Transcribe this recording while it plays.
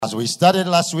As we started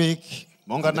last week,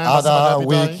 the other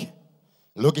week,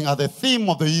 looking at the theme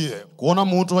of the year,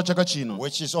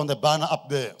 which is on the banner up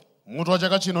there.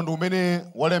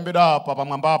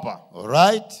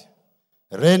 Right?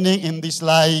 Reigning in this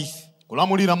life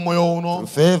through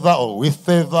favor or with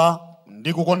favor,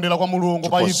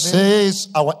 possess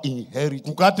our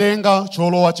inheritance.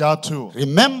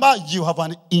 Remember, you have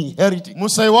an inheritance.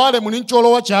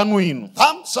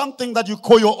 Something that you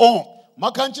call your own.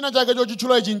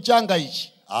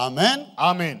 Amen.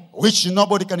 Amen. Which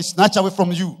nobody can snatch away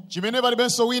from you.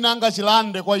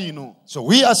 So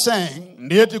we are saying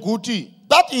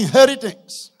that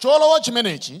inheritance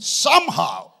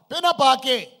somehow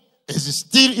is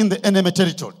still in the enemy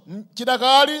territory. You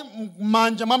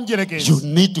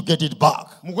need to get it back.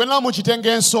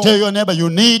 Tell your neighbor, you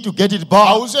need to get it back.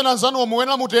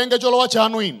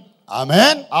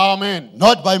 Amen. Amen.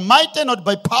 Not by might, not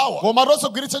by power. But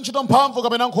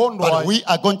we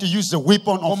are going to use the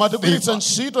weapon of faith.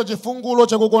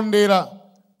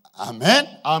 Amen.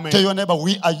 Amen. Tell your neighbor,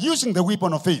 we are using the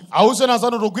weapon of faith. Not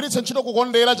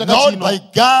by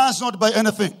guns, not by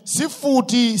anything.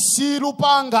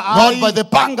 Not by the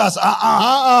pangas.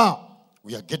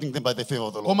 We are getting them by the favor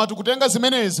of the Lord.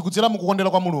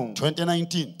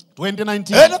 2019.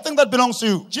 Anything that belongs to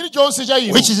you,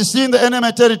 which is still in the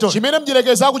enemy territory, may it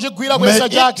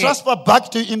transfer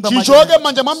back to you in the mighty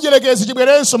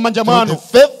the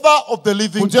favor of the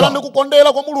living God.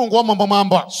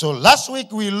 So last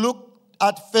week we looked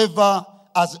at favor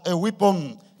as a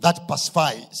weapon that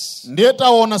pacifies.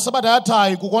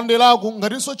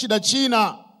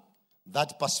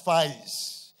 That pacifies.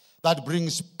 That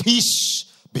brings peace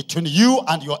between you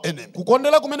and your enemy.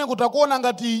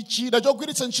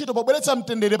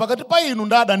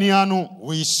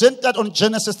 We centered on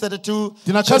Genesis 32,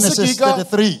 Genesis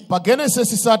 33.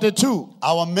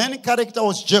 Our main character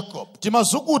was Jacob.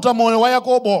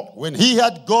 When he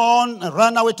had gone and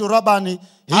ran away to Laban, his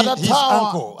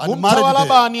uncle, and married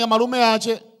there,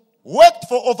 worked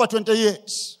for over 20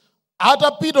 years. Being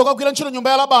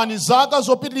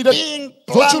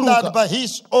plundered by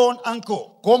his own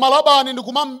uncle.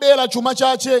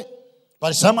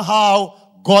 But somehow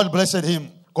God blessed him.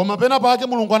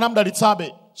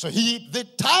 So the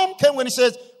time came when he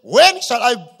says, when shall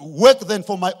I work then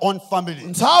for my own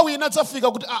family?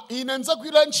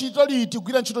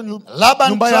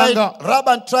 Laban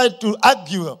tried to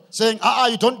argue, saying,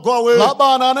 you don't go away. I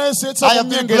have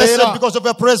been blessed because of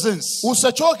your presence. He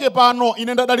says,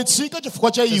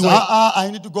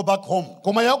 I need to go back home.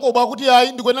 But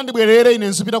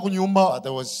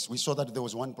we saw that there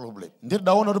was one problem.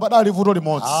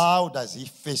 How does he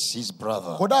face his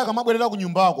brother?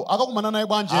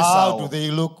 How do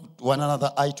they look one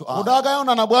another eye to eye?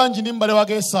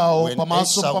 When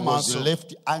Esau was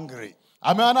left angry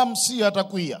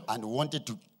and wanted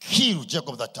to kill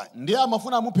Jacob that time.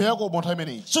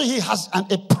 So he has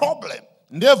a problem.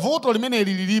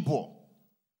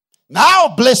 Now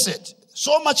blessed.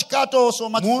 So much cattle, so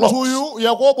much flocks.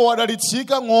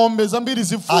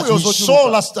 As we saw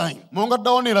last time.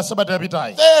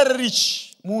 Very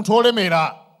rich.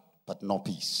 But no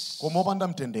peace.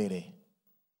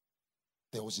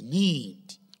 There was need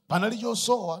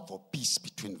for peace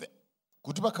between them.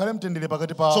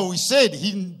 So we said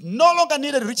he no longer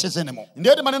needed riches anymore. We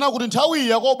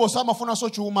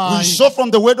saw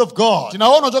from the word of God.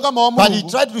 But he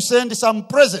tried to send some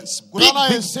presents. Big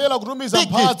gifts.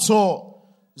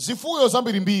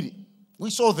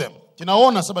 We saw them.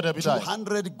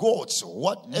 200 goats,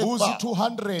 whatever.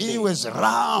 200. He was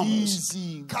rams,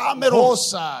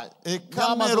 camels. A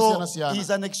camel is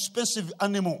an expensive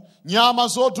animal.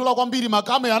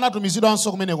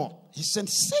 He sent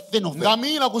 7 of them.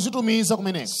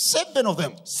 7 of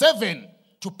them. 7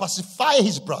 to pacify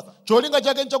his brother.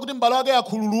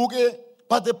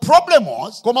 But the problem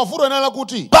was,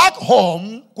 back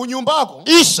home,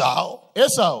 Esau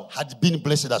had been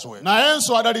blessed as well.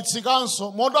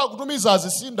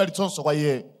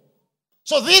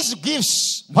 So these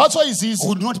gifts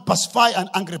would not pacify an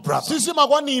angry brother.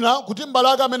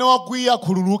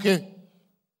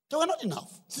 They were not enough.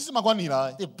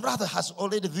 The brother has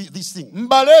already these things.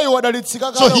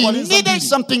 So he needed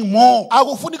something more.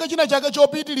 Tell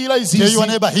your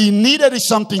neighbor, he needed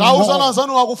something more than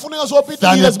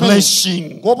a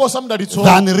blessing,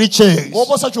 than riches.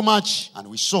 And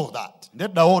we saw that.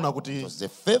 It was the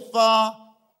favor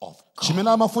of God.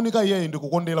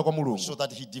 So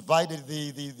that he divided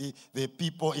the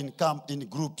people in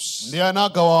groups. And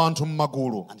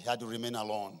he had to remain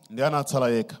alone.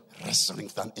 Wrestling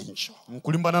with an angel.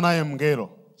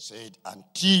 Said,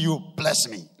 until you bless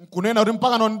me. Kunena kuti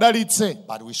mpaka nondalitse.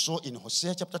 But we saw in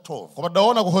Hosea chapter 12. Koma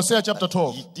daona ku Hosea chapter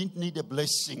 12. He didn't need a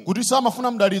blessing. Kuti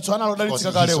samafuna mdalitso analodalitsika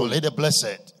Because he's kale. already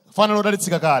blessed. Fana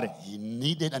lodalitsika kale. He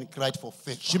needed and cried for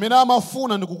faith. Chimene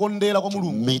amafuna ndi kukondera kwa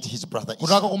Mulungu. Meet his brother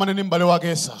Kuti akakumane ndi m'bale wake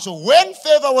Esau. So when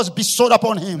favor was bestowed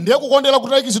upon him, Ndiye kukondera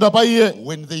kutalikizidwa pa iye.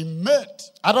 when they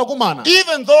met, Atakumana.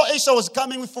 even though Esau was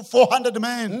coming with 400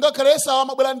 men, Ngakhale Esau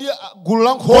amabwera ndi gulu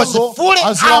la was nkhondo fully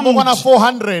azilambo kwana armed.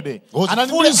 400. Was Anali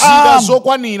fully ndi zida armed.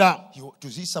 zokwanira. to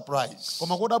his surprise,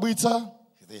 Koma kodabwitsa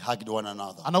they hugged one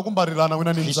another, anakumbatirana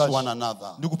wina ndi kissed mnzake. one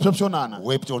another, Ndi kupsopsonana.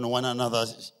 wept on one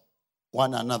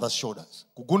another's shoulders,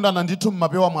 Kugundana ndithu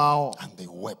mmapewa mwawo. and they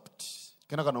wept.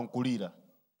 Kenaka nkulira.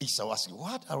 Esau asked,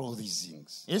 what are all these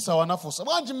things? Esau anafunsa,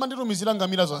 bwanji mmanditumizira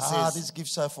ngamira zonsezi? These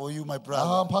gifts are for you, my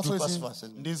brother. Mphatso Do izi pass.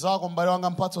 ndi zako m'bale wanga,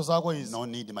 mphatso zako izi. No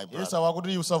need, my brother. Esau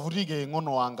akuti usavutike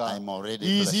ng'ono wanga. I'm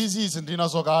already blessed. Izi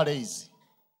ndinazo kale izi.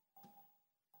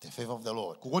 The favor of the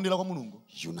Lord Kukondera kwa Mulungu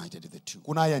united the two.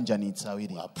 kunayanjanitsa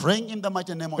awiri. We are praying in the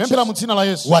mighty name of Pemphera mu Jesus. dzina la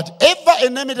Yesu. Whatever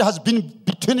enmity has been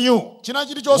between you, China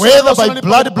chilichonse whether by chosonani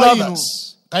blood pakati pa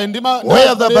brothers, inu, kaya ndima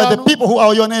whether by the people who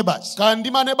are your neighbors, kaya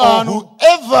ndima neba or anu,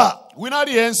 whoever, wina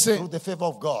aliyense through the favor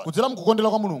of God, kudzera mukukondera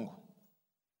kwa Mulungu,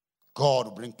 God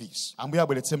will bring peace. Ambuye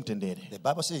abweretse mtendere. The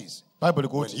Bible says, Bible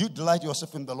when ikuti you delight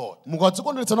yourself in the Lord,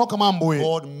 mukadzikondweretsa nokha mwa Ambuye,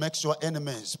 God makes your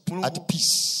enemies at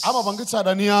peace amapangitsa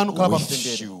adani anu khala pa with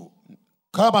mtendere. you.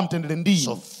 Khala pa mtendere ndi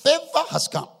So inu. favor has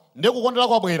come Ndiye kukondera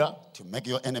kwabwera to make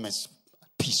your enemies at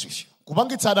peace with you.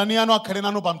 kupangitsa adani anu akhale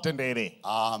nanu pa mtendere.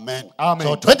 Amen. Amen.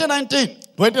 So 2019,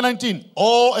 2019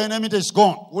 all enmity is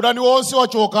gone udani wonse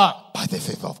wachoka by the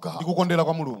favor of ndi God. kukondera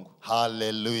kwa Mulungu.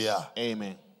 Hallelujah.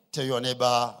 Amen. Tell your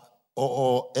neighbor,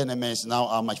 all enemies now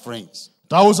are my friends.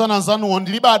 Tauzana nzanuwo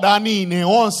ndilibe adani ine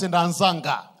onse ndi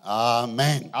anzanga.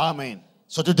 Amen. Amen.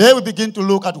 So today we begin to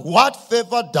look at what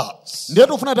favor does. Ndiye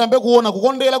tufuna tiyambe kuona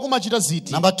kukondera kumachita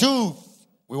ziti. Number 2,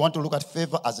 we want to look at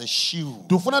favor as a shield,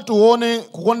 Tufuna tuone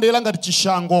kukondera ngati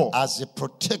chishango, as a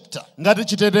protector. ngati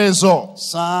chitetezo.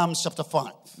 Psalms chapter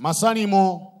 5.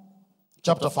 Masalimo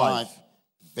chapter 5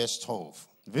 verse 12.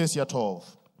 verse ya 12.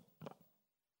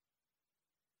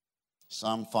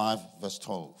 Psalm 5 verse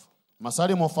 12.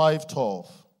 Masalimo 5:12.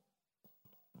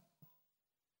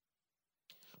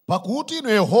 Pakuti inu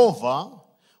Yehova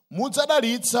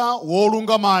mudzadalitsa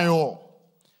wolungamayo,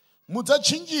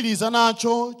 mudzatchinjiriza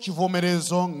nacho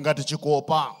chivomerezo ngati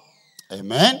chikopa.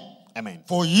 Amen. Amen.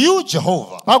 For you,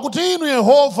 Jehovah, Pakuti inu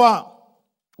Yehova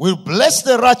will bless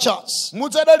the righteous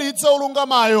mudzadalitsa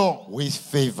olungamayo with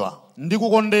favor. ndi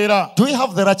kukondera. Do we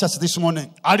have the righteous this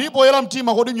morning? Alipo oyera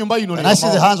mtima kodi nyumba ino And I see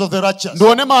the lero? hands of the righteous.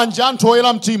 Ndione manja anthu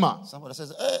oyera mtima. Somebody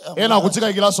says, Ena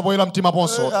akudzikayikiranso poyera mtima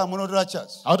ponso. I'm not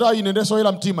righteous. Akuti ine ndenso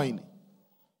oyera mtima ine.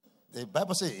 The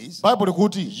Bible says, Bible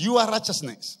ikuti your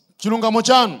righteousness chilungamo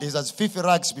chanu is as filthy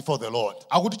rags before the Lord.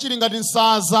 akuti chili ngati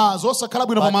nsaza zosakhala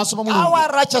bwino But pamaso pa Mulungu.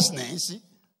 our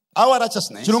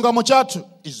righteousness Chilungamo chathu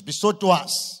is bestowed to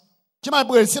us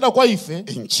chimabweretsedwa kwa ife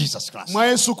in Jesus Christ. mwa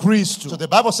Yesu Khristu. So the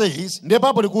Bible says, Ndiye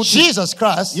Bible ikuti Jesus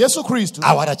Christ, Yesu Khristu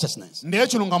our righteousness. ndiye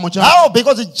chilungamo chathu. Now,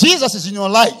 because Jesus is in your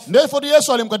life, Ndiye foti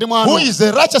Yesu ali mkati who mwanu, is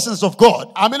the righteousness of God,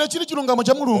 amene chili chilungamo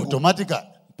cha Mulungu, automatically,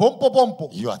 pompo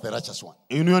you are the righteous one.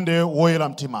 inuyo ndiye woyera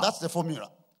mtima. That's the formula.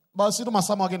 Basi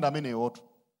tumasamu ake ndi ameneyotu.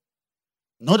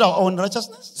 Not our own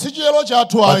righteousness, Si chiyero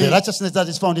chathu but the ayi, righteousness that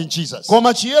is found in Jesus.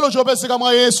 koma chiyero chopezeka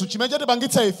mwa Yesu chimene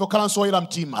chatipangitsa ife kukhalanso woyera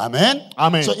mtima. Amen.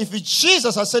 Amen. So if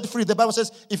Jesus has set free, the Bible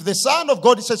says, if the Son of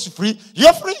God sets you free,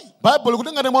 you're free. Bible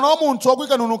kuti ngati mwana wa munthu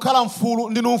wakuyika inu kukhala mfulu,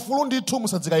 ndinu mfulu ndithu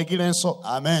musadzikayikirenso.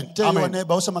 Amen. Tell Amen. your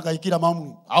neighbor, usamakayikira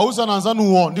mamu. Awuzana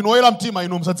anzanuwo ndinu woyera mtima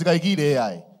inu musadzikayikire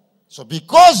ayi. So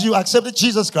because you accepted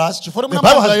Jesus Christ, the Chifukwa Bible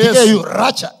has mnamwalira declared Yesu. you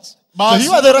righteous. So Basi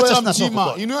you are the woyera righteousness of mtima,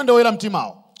 God. inuyo ndiye woyera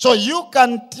mtimawo. So you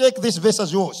can take this verse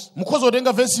as yours. Mukhoza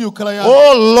kutenga vesi yokhala yanu.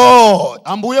 Oh Lord,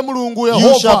 Ambuye Mulungu you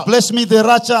shall Yehova bless me the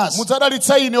righteous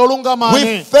mudzadalitsa ine olungama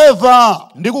with favor.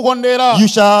 ndi kukondera. You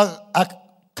shall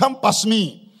compass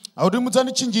me Akuti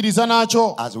mudzanditchinjiriza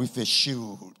nacho as with a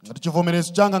shield. ngati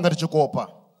chivomerezo changa ngati chikopa.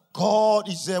 God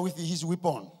is there with his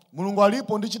weapon Mulungu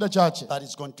alipo ndi chida chache that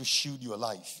is going to shield your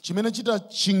life. chimene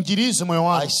chitachinjirize moyo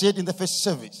I wanu. said in the first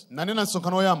service, Nanena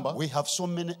msonkhano woyamba, we have so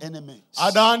many enemies.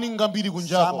 adani ngambiri Some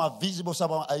kunjako. are visible,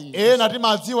 some are invisible. Ena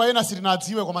timadziwa, ena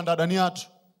sitinadziwe koma ndi adani athu.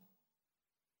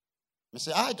 You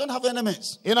say, I don't have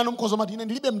enemies. Ena nomukhoza mati ine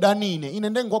ndilibe mdani ine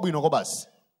ndengwabwinoko basi.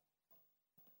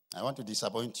 I want to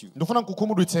disappoint you. Ndikufuna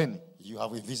kukhumudwitseni. You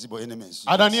have invisible enemies.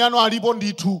 Adani anu alipo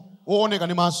ndithu wooneka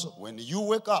ndi maso. When you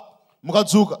wake up,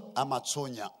 Mukadzuka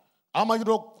amatsonya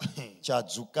amachito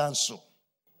chadzukanso.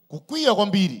 kukwiya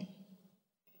kwambiri.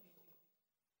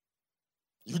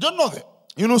 You don't know them.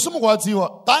 inu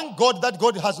simukuwadziwa. Thank God that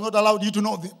God has not allowed you to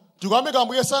know them. Tikuyamika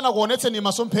Ambuye sana kuonetseni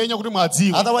masomphenya kuti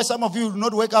mwadziwa. Otherwise, some of you will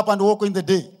not wake up and walk in the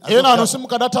day. Ena anu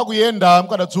simukanatha kuyenda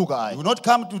mukadadzuka You ayi. will not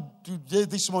come to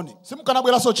this morning.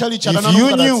 Simukanabweranso chalicha If kana you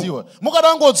mukadadziwa.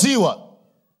 Mukadangodziwa.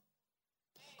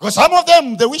 Because some of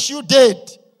them, they wish you dead.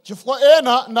 Chifukwa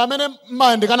ena ndi amene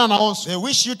mmayandikana nawonso. They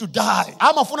wish you to die.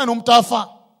 Amafuna inu mutafa.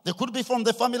 They could be from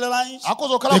the family lines. They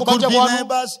Akozokhala could kubanja be kwanu.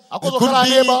 neighbors. They Akozokhala could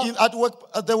neighbor. be at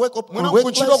the Mwina workplace.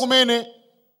 kuchidwa kumene.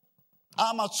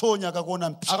 Amatsonya akakuona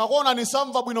mpsha. Akakuona ni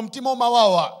samva bwino mtima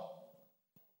umawawa.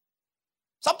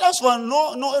 Sometimes for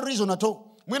no reason at all.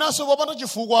 Mwinanso popanda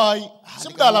chifukwa ayi.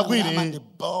 Simudala kwire.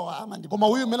 Amandi. Koma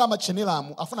uyu mmene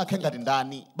amacheneramu afuna akhe ngati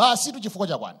ndani. Basi tu chifukwa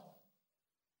chakwana.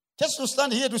 Just to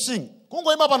stand here to sing.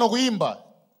 Kungoyima pano kuyimba.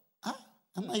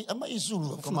 Ama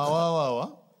izulu. Koma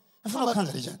wawawa. Afuna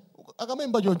kukhanga njani?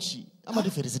 Akamayimba chonchi.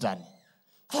 Amatiferezitani.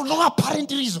 For no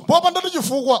apparent reason. Popanda tu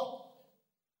chifukwa.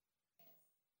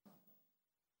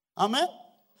 Amen.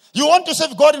 You want to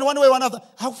serve God in one way or another.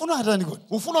 Hakufuna hatani God.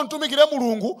 Ufuna mtumikire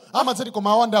Mulungu amadzati koma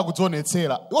awanda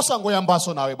akudzionetsera.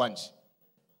 Osangoyambaso nawe bwanji.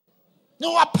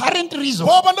 No apparent reason.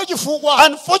 Popanda chifukwa.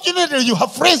 Unfortunately, you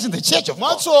have friends in the church of God.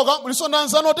 Mwatsoka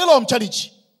mulisonanzano telo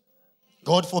mchalichi.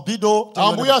 God forbid, oh.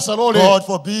 Ambuye asalole. God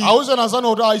forbid. Auze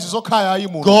nanzano kuti izi zokhaya ayi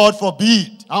muno. God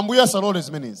forbid. Ambuye asalole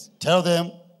zimenezi. Tell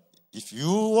them, if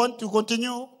you want to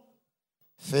continue,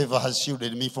 favor has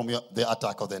shielded me from the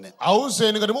attack of the enemy.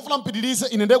 Auze ngati mufuna mpitirize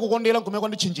ine ndiye kukondera nkumekwa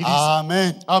ndichinjiriza.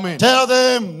 Amen. Amen. Tell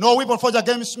them, no weapon forged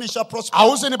against me shall prosper.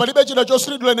 Auze ni palibe chida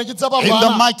chosulidwa ine chidzapambana.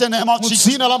 In the mighty name of Jesus.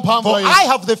 Mudzina la mphamvu For la Yesu. I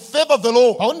have the favor of the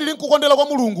Lord Pakuti ndili nkukondera kwa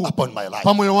Mulungu upon my life.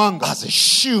 pa moyo wanga. As a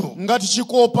shield Ngati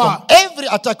chikopa. from every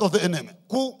attack of the enemy.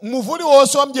 Ku muvuli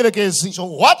wonse wa mdierekezi. So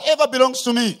whatever belongs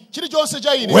to me, Chilichonse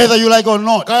cha ine. whether you like or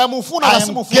not, Kaya mufuna I kasi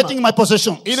am mufuna. getting my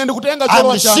possessions. Ine ndikutenga I am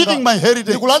cholowa receiving my changa.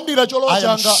 heritage. Ndikulandira cholowa I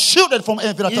am changa. shielded from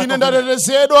every attack Ine of the enemy.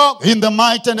 ndatetezedwa. In the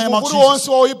mighty name of Muvuli Jesus.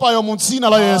 wonse woyipayo mu dzina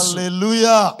la Yesu.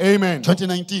 Hallelujah. Amen.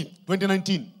 2019.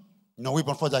 2019. No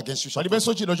weapon forged against you shall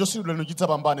Palibenso chida chosulidwa ino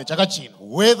chidzapambane chaka chino.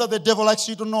 whether the devil likes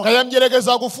you to know. Kaya mdierekezi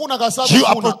akufuna You are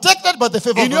kasakufuna. protected by the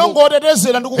favor of the Ine Lord.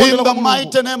 ngotetezera ndikukondera In kwa the mighty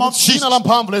Mulungu. name of Dzina la Jesus.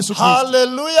 mphamvu la Yesu Kristu.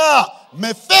 Hallelujah.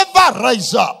 May favor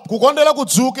rise up Kukondera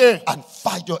kudzuke. and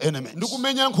fight your enemies.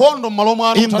 Ndikumenya nkhondo m'malo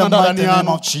mwanu In the mtanda mighty ndani name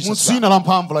yanu. of Jesus Mu dzina la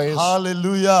mphamvu la Yesu.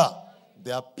 Hallelujah.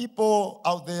 There are people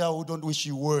out there who don't wish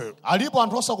you well. Alipo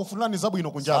anthu osakufunirani zabwino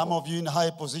Some kunjapo. of you in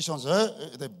high positions,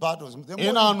 the battles. The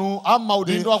Ena anu amma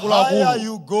udindo higher akuluakulu.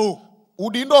 you go,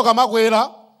 Udindo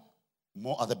ukamakwera,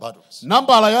 more are the battles.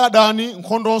 nambala ya adani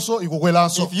nkhondonso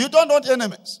ikukweranso. If you don't want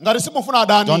enemies, Ngati simufuna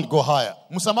adani, don't go higher.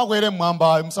 musamakwere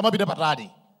mmwamba, musamapite patali.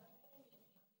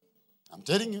 I'm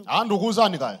telling you.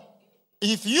 Ndikuwuzani kaya.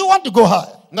 If you want to go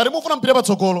higher, Ngati mufuna mpite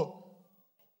patsogolo,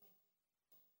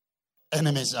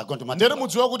 enemies are going to ndere multiply.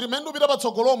 mudziwa kuti mmene upita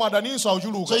patsogolomo adaninso So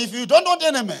auchuluka. if you don't want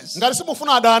enemies, Ngati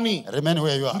simufuna adani, remain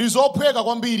where you are. ndi zophweka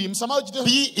kwambiri, musamachite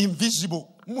Be invisible.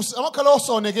 musamakhale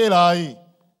osaonekera ayi.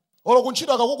 Olo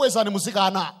kuntchito akakukwezani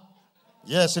muzikana.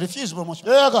 Yes, refuse promotion.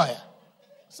 Kaya.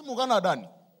 Simukana adani.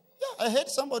 Yeah, I heard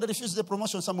somebody refuse the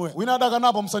promotion somewhere. Wina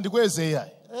adakanapo musandikweze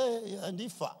iyayi.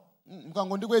 Ndifa.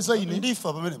 Mukangondikweza ine.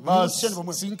 Ndifa pamene. Basi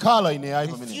sinkhala ine ayi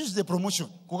pamene. Refuse the promotion.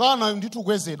 Kukana ndithu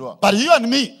kwezedwa. But you and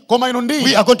me, Koma ino we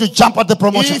ndi. are going to jump at the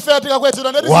promotion. Ife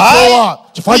tikakwezedwa ndeti Why? zipowa.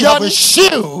 We have a Chifukwa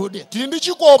shield tili ndi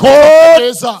chikopa called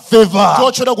kupeza. favor.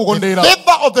 Chochera The kukondera.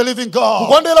 favor of the living God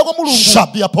Kukondera kwa Mulungu shall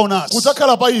be upon us.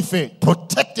 kudzakhala pa ife.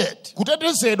 Protected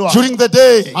Kutetezedwa. during the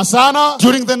day, Masana,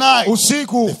 during the night.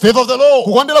 usiku. The favor of the Lord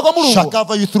Kukondera kwa shall Mulungu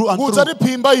cover you through and through.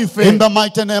 kudzatiphimba In ife. the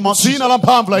mighty name of Jesus. Dzina la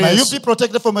mphamvu la May you Yesu. be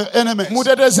protected from your enemies.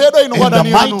 Mutetezedwe inu In kwa the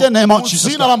adani mighty name of anu.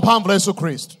 Jesus Dzina la mphamvu la Yesu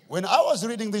Kristu. When I was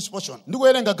reading this portion,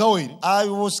 Ndikuwerenga gawo ili. I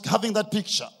was having that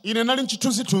picture Ine nali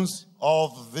mchithunzithunzi.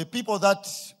 of the people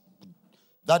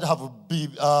that have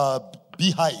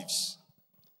beehives.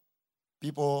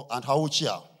 People and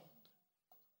hauchia.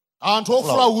 Anthu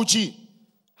ofula uchi.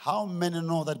 How many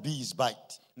know that bees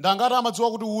bite? Ndangati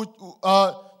amadziwa kuti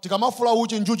tikamafula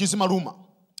uchi njuchi zimaluma.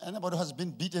 Anybody who has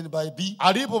been bitten by a bee?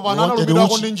 Alipo You panana wanted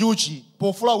lupitako uchi? ndi njuchi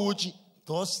pofula uchi.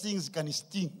 Those things can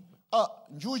sting.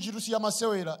 Njuchi tusiya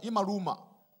masewera imaluma.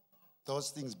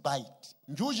 Those things bite.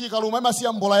 Njuchi ikaluma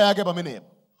imasiya mbola yake pamenepo.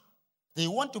 They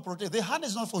want to protect. The hand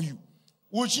is not for you.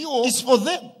 Uchiwo It's for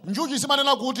them. njuchi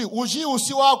zimanena kuti uchiwo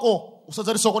si wako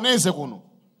usadzalisokoneze kuno.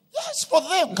 Yes, for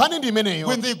them. Nkhani ndi imeneyo.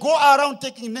 When they go around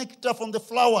taking nectar from the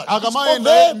flowers, it's for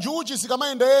Akamayenda them. njuchi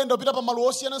zikamayenda upita pa malo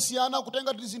osiyana-siyana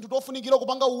kutenga zinthu tofunikira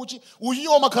kupanga uchi.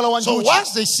 Uchiwo makhala wa So njuchi.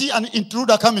 once they see an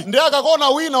intruder coming, Ndi akakona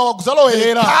wina they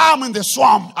wakuzalowerera. come in the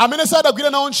swamp. Amene sadagwira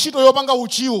nawo ntchito yopanga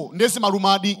uchiwo ndezi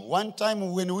malumadi. One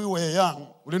time when we were young,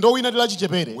 ulendo wina tila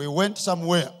chichepere. We went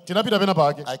somewhere. Tinapita pena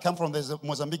pake. I come from the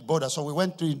Mozambique border, so we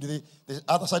went to the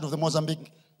other side of the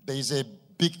Mozambique. There is a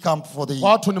big camp for the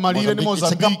Mozambique.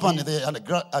 It's a company, an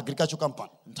agricultural company.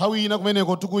 So they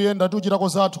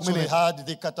had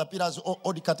the caterpillars,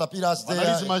 all the caterpillars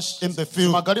there in the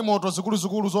field.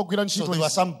 So there were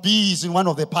some bees in one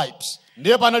of the pipes.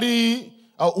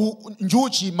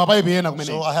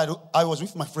 So I was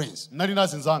with my friends.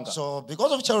 So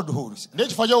because of childhood,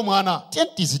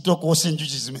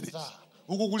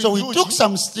 so we took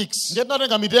some sticks. So we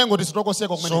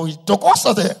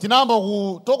tokosa there.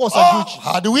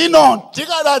 How do we know? They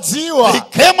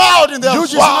came out in their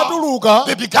farm.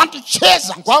 They began to chase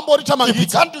us. They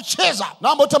began to chase us.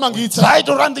 We tried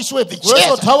to run this way. They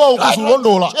chased us.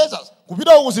 We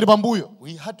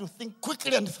had to think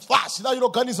quickly and fast.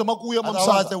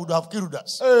 Otherwise they would have killed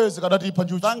us.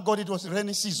 Thank God it was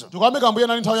rainy season. So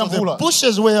the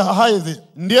bushes were high there.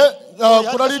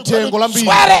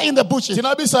 Swear in the bushes. So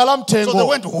they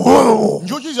went, whoa.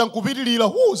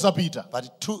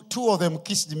 But two of them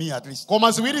kissed me at least. But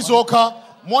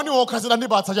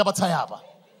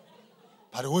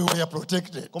we were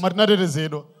protected.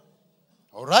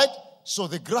 All right? So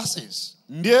the grasses,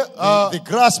 the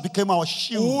grass became our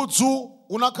shield. Protected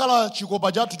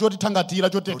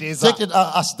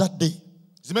us that day.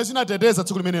 We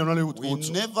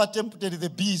never tempted the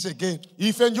bees again.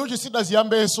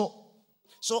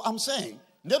 So I'm saying,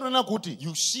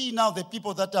 you see now the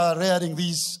people that are rearing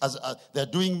these, as they're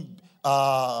doing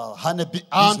honey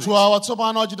business.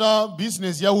 The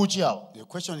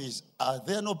question is, are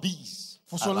there no bees?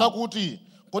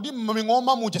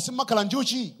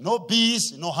 No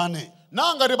bees, no honey.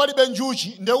 Tell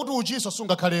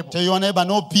your neighbor,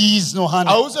 no bees, no honey.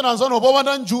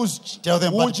 Tell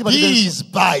them, but bees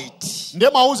bite. So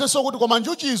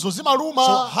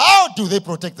how do they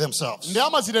protect themselves?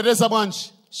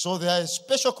 So there is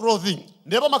special clothing.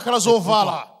 Not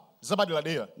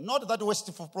that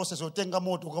wasteful process. So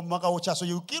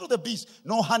you kill the bees.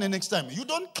 No honey next time. You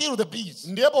don't kill the bees.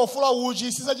 Next time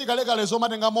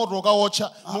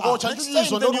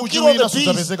then you kill the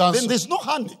bees. Then there's no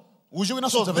honey.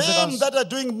 So them that are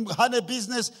doing honey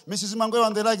business, Mrs. Mangwe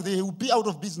and the like, they will be out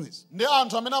of business.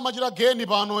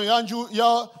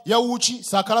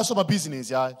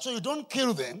 So you don't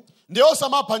kill them. You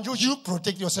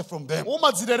protect yourself from them. So in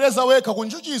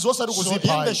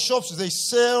the shops they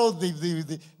sell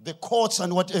the coats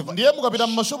and whatever.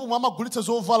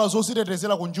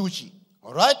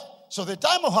 All right? So the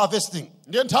time of harvesting,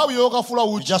 you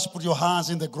just put your hands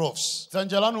in the groves. You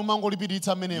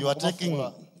are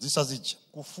taking this as it.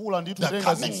 They're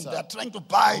coming, they're trying to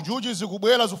buy. You are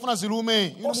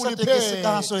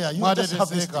just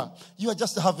harvesting. You are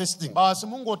just harvesting.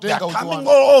 They are coming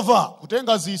all over.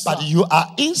 But you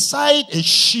are inside a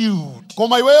shield. So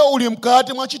they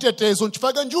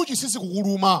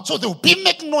will be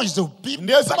making noise. They will be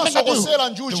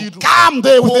come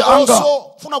there with the anger.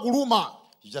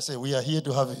 You just say, we are here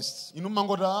to harvest. After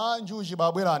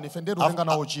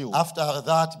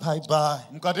that, bye-bye.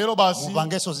 We will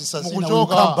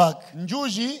come back.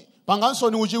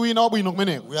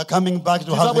 We are coming back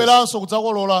to harvest.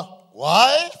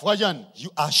 Why? You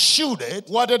are shielded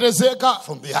from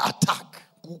the attack.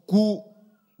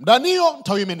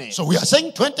 So we are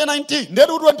saying 2019.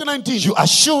 You are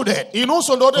shielded from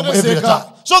every attack.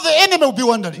 So the enemy will be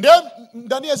wondering.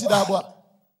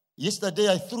 Yesterday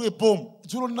I threw a bomb. I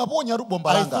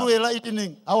threw a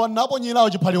lightning.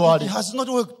 It has not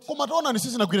worked.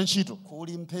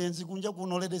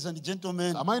 Ladies and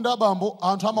gentlemen, not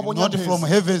from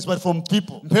heavens but from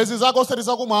people.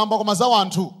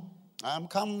 I am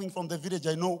coming from the village,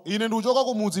 I know.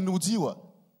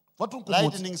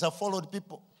 Lightnings have followed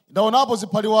people. So in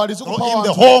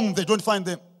the home they don't find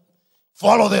them.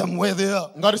 Follow them where they are.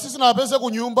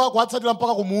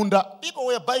 People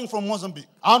were buying from Mozambique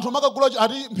as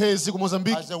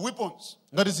the weapons.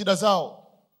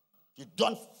 You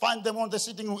don't find them on the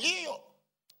sitting room.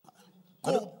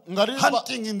 Go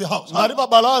hunting in the house.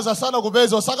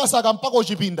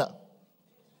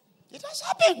 It has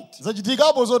happened.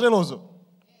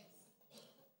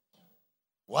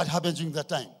 What happens during that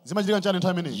time?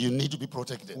 You need to be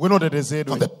protected from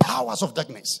the powers of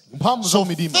darkness. So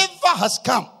favor has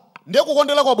come,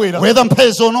 whether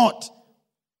pays or not.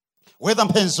 Whether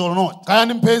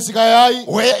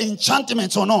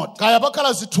enchantments or not. They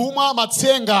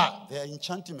are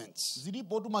enchantments.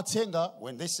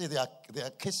 When they say they are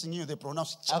cursing you, they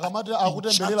pronounce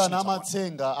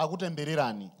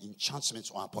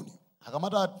enchantments are upon you.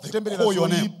 They call your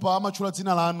name.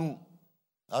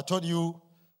 I told you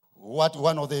what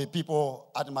one of the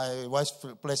people at my wife's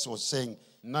place was saying.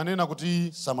 nanena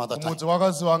kuti some other time. umudzi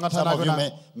wakazi wanga Some of you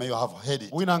thana may you have heard it.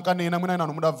 wina nkanena mwina ina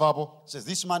mudamvapo Says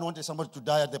this man wanted somebody to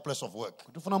die at the place of work.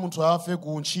 kutifuna munthu afe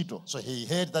ku ntchito So he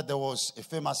heard that there was a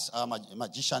famous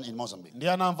magician in Mozambique.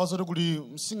 ndiye anamva zoti kuli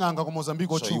msing'anga ku Mozambique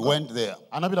So he otchuka went there.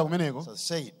 anapita kumeneko So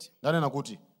said, ndanena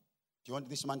kuti do you want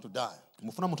this man to die?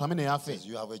 mufuna munthu amene afe Says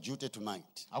you have a duty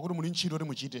tonight. akuti muli ntchito kuti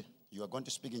muchite You are going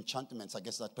to speak enchantments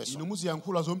against that person. inu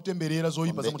muziyankhula zomtemberera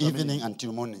zoyipa From za the munthu amene evening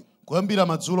until morning. kuyambira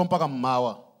madzulo mpaka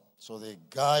mmawa So the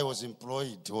guy was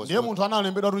employed. ndiye munthu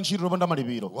analembedwa tu ntchito lopanda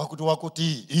malipiro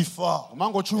Wakuti ifa.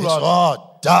 umangotchula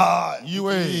Die.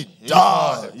 iwe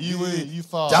Die. iwe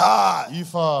ifa Die.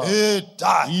 ifa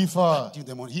Die. ifa Until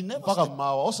the morning. He never mpaka said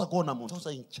mmawa osagona munthu those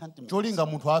are enchantments. cholinga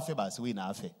munthu afe basi wina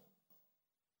afe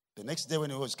The next day when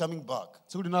he was coming back,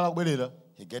 tsiku linala kubwerera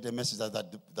he get a message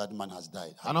that man has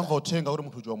died. anamva uthenga kuti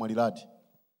munthu uja wamwaliradi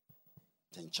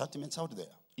The enchantments out there.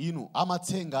 inu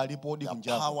amatsenga alipodi The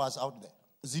kunjaku powers out there.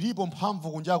 zilipo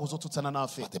mphamvu kunjaku zotsutsana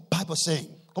nafe But the Bible saying,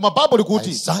 koma Bible likuti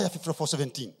Isaiah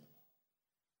 54:17.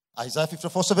 Isaiah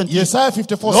 54:17. Yesaya No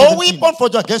 54:17 weapon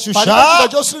forged against you palibe shall.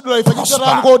 chosilidwa ife prosper.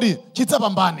 chitarangodi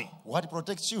chidzapambane What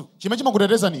protects you? chimene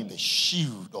chimakuteteza The nini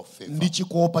shield of favor. ndi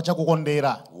chikopa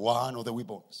chakukondera One of the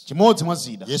weapons. chimodzi mwa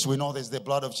zida Yes, we know there's the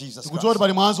blood of Jesus tikudziwa Christ. kuti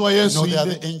pali mwazi wa We Yesu know there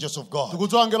are inde the angels of God.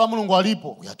 tikudziwa angelo a Mulungu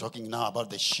alipo We are talking now about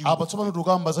the shield apa tsopano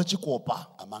tikukamba za chikopa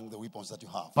among the weapons that you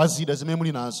have pa zida zimene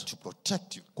muli nazo to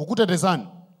protect you kukutetezani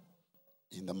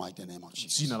in the mighty name of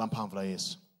Jesus. dzina la mphamvu la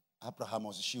Yesu Abraham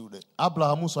was shielded.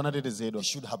 Abrahamunso He anatetezedwa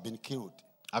should have been killed.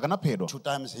 akanaphedwa 2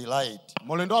 times he lied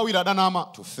mulendo awiri adanama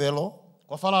to Pharaoh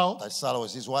kwa Farao that Sarah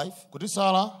was his wife. kuti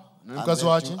Sara ni And mkazi then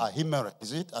wace to Ahimelech.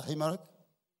 Is it Ahimelech?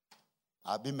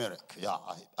 Abimelech. Yeah,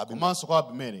 Abimelech. komanso kwa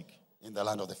Abimeleki In the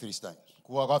land of the Philistines.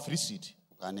 kuwa kwa Filisiti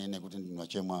Kanene kuti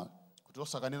ndinwachemwa. kuti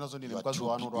osakanenazo ndine You are mkazi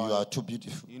wanu too- you are too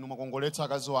beautiful. inu mwakongoletsa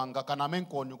akazi wanga kana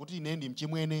amenkonyo kuti ine ndi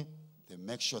mchimwene They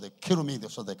make sure they kill me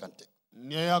so they can take.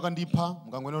 niye akandipha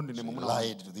mkangwenero ndine He mwamuna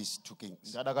lied to these two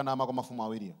kings. adakanama kwa mafumu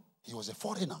awiriwo He was a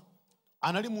foreigner.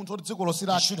 anali munthu oti dziko He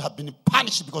losirati should have been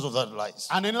punished because of that lies.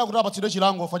 anenera kuti apatsidwe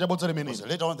chilango fa chabodza Because limeneli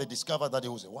later on they discovered that he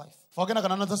was a wife. fakena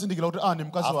kana anadzazindikira kuti ni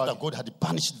mkazi After wake God had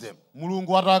punished them.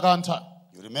 mulungu atakantha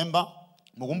You remember?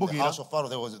 In the mukumbukira house of Pharaoh,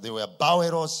 there were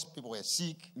bowels, people were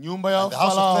sick. nyumba ya In the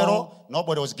house of Farao Pharaoh,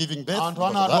 nobody was giving birth. anthu because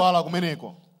of that. anadwala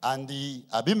kumeneko And the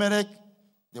Abimelech,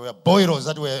 there were boils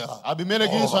that were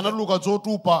Abimelekinso anatuluka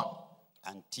zotupa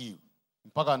until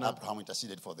mpaka na Abraham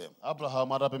interceded for them.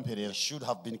 Abrahamu They atapempherera should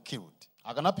have been killed.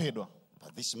 akanaphedwa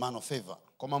But this man of favor,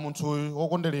 koma munthu uyu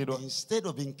wokonderedwa instead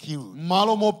of being killed,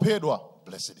 m'malo mophedwa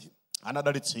blessed him.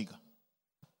 anadalitsika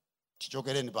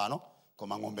Tichokereni pano,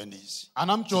 koma ng'ombe ndizi.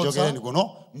 anamchotsa Tichokereni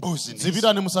kuno, mbuzi ndizi.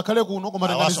 zipitani musakhale kuno koma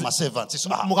Awaso tengani ma servants.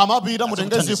 mukamapita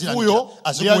mutenge Azikuthandizira zifuyo njira. ndi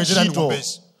Azikuwetera antchito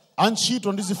ngombezi.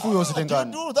 antchito ndi zifuyo You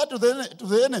zitengani do that to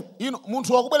the enemy. inu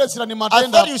munthu wakubweretserani I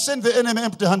matenda thought you sent the enemy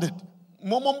empty-handed.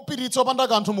 momwe mpiritsa opanda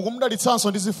kanthu mukumudalitsanso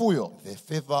ndi zifuyo The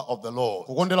favor of the Lord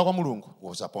kukondera kwa mulungu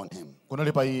was upon him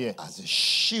kunali pa iye as a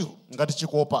shield ngati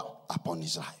chikopa upon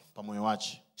his life. pa moyo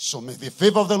wace So may the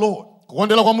favor of the Lord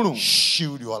kukondera kwa mulungu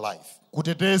shield your life.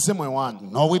 kuteteze moyo wanu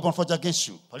No weapon forged against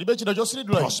you palibe chida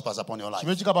chosiridwa prospers upon your life.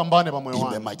 chimene chikapambane pa moyo In the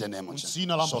wanu mighty name of Jesus.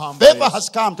 mdzina la So mphamvu favor la Yesu.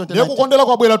 has come ndiye 2019 kukondera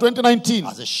kwabwera 2019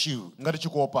 as a shield ngati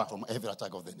chikopa from every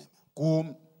attack of the enemy. ku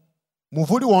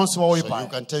muvuli wonse wa So you woyipayo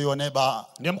can tell your neighbor,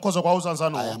 ndiye mukhoza kwauza I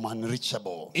anzanu am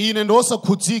unreachable, ine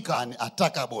ndosakhudzika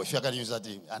unattackable. If you can use that,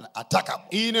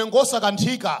 unattackable. ine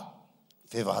ngosakanthika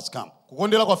Favor has come.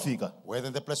 kukondera kwafika Whether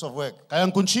in the place of work, kaya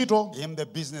nkuntchito in the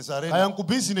business kaya arena,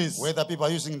 nkubizinesi whether people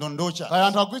are using dondocha, kaya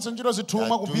anthu agwiritsa ntchito they zithumwa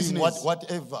are ku doing bizinesi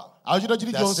whatever. akuchita They are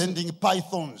chilichonse sending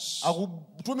pythons,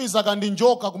 akutumiza kandi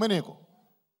njoka kumeneko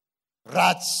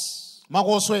rats.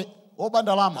 makoswe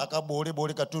obandalama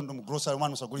Akabole katundu mu grocery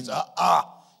man musagulitsa.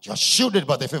 You are shielded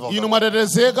by the favor of inu God.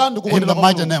 mwatetezeka ndi In kukondera the kwa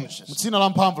mighty mulungu name of Jesus. mdzina la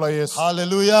mphamvu la Yesu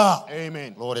Hallelujah.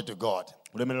 amen Glory to God.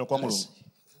 ulemerero kwa mulungu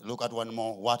Look at one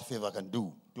more what favor can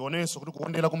do. tionenso kuti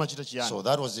kukondera kumachita chiyani So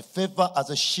that was the favor as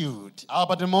a shield.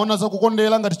 apa timaona za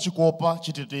kukondera ngati chikopa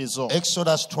chitetezo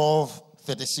Exodus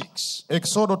 12:36.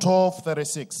 Exodo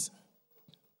 12:36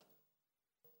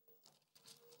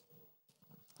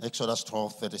 Exodus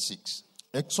 12:36.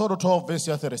 Exodo 12 verse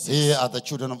ya 36 Here are the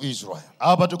children of Israel.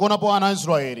 apa tikuonapo ana a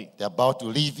Israeli They're about to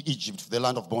leave Egypt, the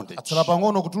land of bondage. atsala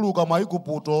pang'ono kutuluka mwa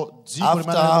Igupto dziko limene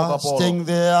lili After ukapolo staying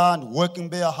there and working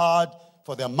there hard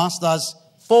for their masters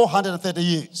 430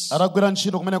 years, atagwira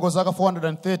ntchito kumeneko zaka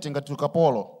 430 ngati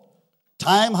ukapolo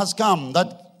time has come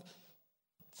that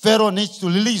Pharaoh needs to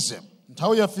release them.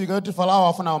 nthawi yafika yoti Farao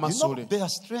afuna You know, amasule they are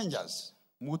strangers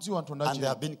mudziwa anthu and they ndachi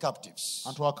have been captives.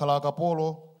 anthu akhala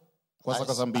akapolo kwa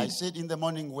zaka I zambiri. said in the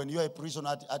morning, when you are a prisoner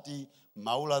at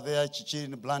Maula there,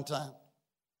 Chichiri, Blanta,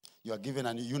 you are given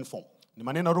a uniform.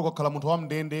 Nimanena kuti kukhala munthu wa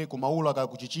mndende kumaula ka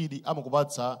kuchichidi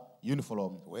amakupatsa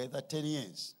uniform. Whether 10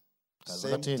 years,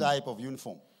 Kazaka same 10. type of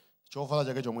uniform, Chovala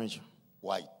chake chomwecho.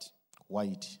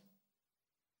 white.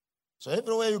 So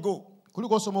everywhere you go,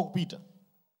 Kulikonse mokupita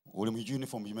uli mu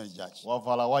uniform you judge.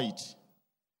 wavala white.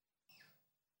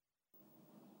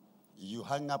 You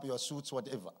hang up your suits,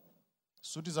 whatever.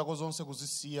 Suti zako zonse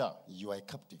kuzisiya. You are a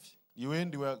captive. Iwe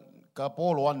ndiwe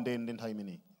kapolo wa ndende nthawi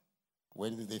imeneyi.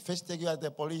 When they first take you at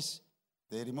the police,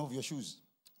 they remove your shoes.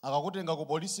 Akakutenga ku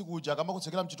polisi kuja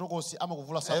amakutsekera mchitokosi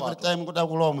amakuvula Every sapato. time kuda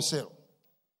kulowa muselo.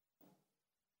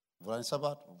 Vulani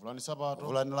sapato, Vulani sapato,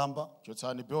 vulani lamba.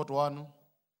 chotsani belt wanu.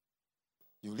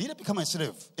 You really become a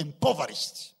slave,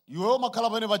 impoverished. Iwe umakhala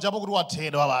pamene pajapo kuti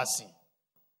wathedwa basi.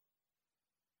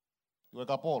 Iwe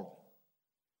kapolo.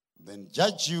 Then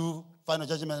judge you, final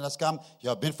judgment has come, you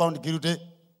have been found guilty.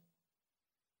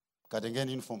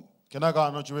 Katengeni uniform. Kenaka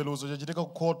ano chiweruzo chachitika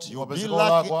ku court You will be wapezeka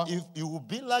lucky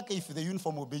olakwa. if the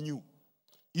uniform will be new.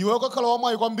 Iwe ukakhala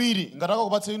wamwayi kwambiri ngati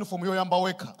akakupatsa uniform yoyamba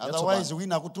wekha. Otherwise,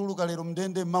 wina kutuluka lero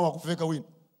mndende mawa kufeka wina.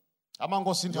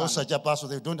 Amangosintha. You're such a person,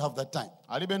 they don't have that time.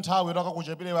 Alibe nthawi yoti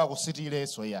akakuchepere iwe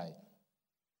akusitireso iyayi.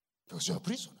 Because you're a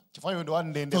prisoner. Chifukwa iwe ndi wa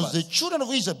ndende Because the basi. children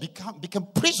of Israel became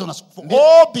prisoners for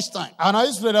all this time. Ana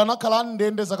Israeli anakhala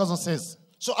ndende zaka zonsezi.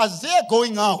 So as they're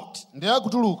going out, Ndiye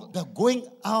akutuluka. they're going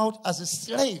out as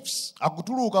slaves.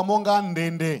 Akutuluka monga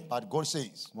ndende. But God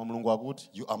says, Koma Mulungu akuti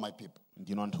you are my people.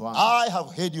 ndinu anthu anga. I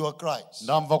have heard your cries.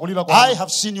 Ndamva kulira I kwanu.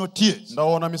 have seen your tears.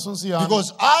 Ndaona misozi yanu.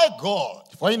 Because I, God,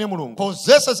 Chifukwa ine Mulungu.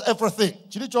 possesses everything.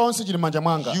 Chilichonse chili manja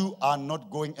mwanga. You are not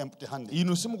going empty-handed.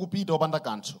 Inu simukupita opanda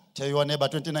kanthu. Tell your neighbor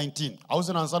 2019.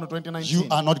 Auze na nzanu You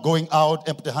 2019. are not going out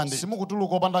empty-handed.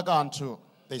 Simukutuluka opanda kanthu.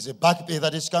 There's a back pay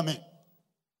that is coming.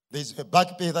 There's a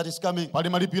back pay that is coming. Pali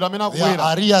malipiro amene There are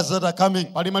akubwera. arrears that are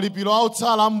coming. Pali malipiro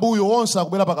autsala ambuyo onse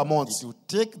akubwera pakamodzi. To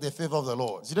take the favor of the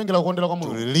Lord, Zitengera kukondera kwa to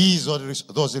Mulungu. release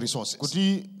those resources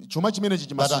Kuti chuma chimenechi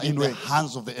that are in the chimasungidwe.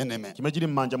 hands of the enemy. Chimene chili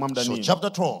m'manja mwa So mdani. chapter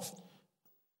 12,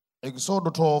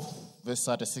 Exodus 12 verse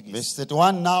 36. verse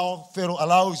 31, now Pharaoh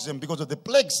allows them because of the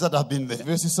plagues that have been there.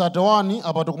 Verse 31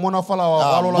 apa tikumona Farao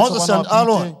akalola Moses and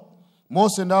Aaron.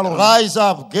 Mose and Aaron. Rise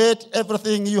up, get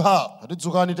everything you have.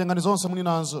 Atidzukani tengani zonse muli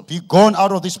nazo. Be gone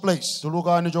out of this place.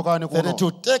 Tulukani chokani kuno.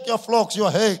 32, take your flocks,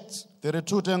 your heads,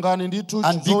 32 tengani ndithu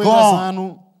And be zoweta gone.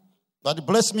 zanu. but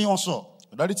bless me also.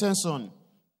 Dalitsenso.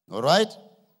 All right?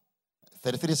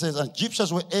 33 says, and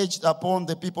Egyptians were urged upon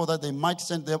the people that they might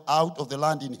send them out of the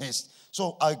land in haste.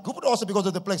 So I grouped also because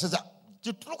of the plague says,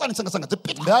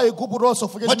 Ndai kuputoso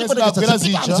fuke What chimene difference zidabwera is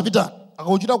it? zija. Zipita.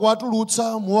 Akuchita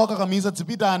kuwatulutsa muwakakamiza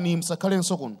dzipitani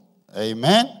msakhalenso kuno.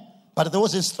 Amen. But there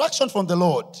was instruction from the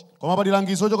Lord Koma pali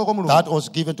langizo choka kwa Mulungu. that was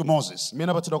given to Moses.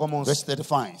 Imene apatsidwa kwa Mose. Verse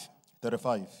 35.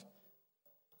 35.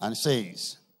 And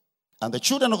says, and the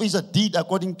children of Israel did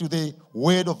according to the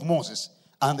word of Moses,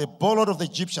 and they borrowed of the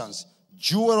Egyptians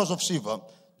jewels of silver,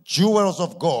 jewels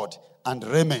of gold, and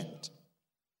raiment.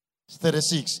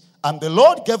 36. And the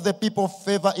Lord gave the people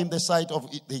favor in the sight of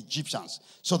the Egyptians,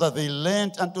 so that they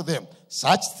lent unto them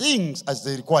such things as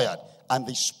they required, and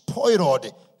they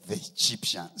spoiled the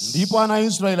Egyptians. Ndipo ana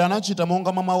Israeli anachita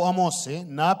monga mwa mawu a Mose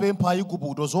napempha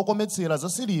Aigupto zokometsera za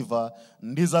siliva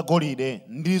ndi za golide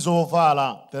ndi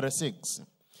zovala. 36.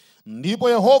 Ndipo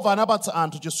Yehova anapatsa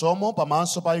anthu chisomo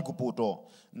pamaso pa Aigupto,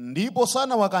 ndipo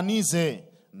sanawakanize,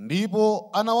 ndipo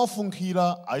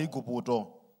anawafunkhira Aigupto.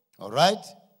 All right?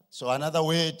 So another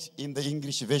word in the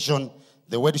English version,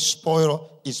 the word spoil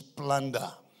is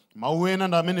plunder. Mawu ena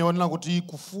ndi amene onena kuti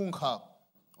kufunkha.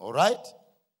 All right?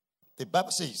 The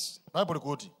Bible says Bible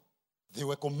ikuti they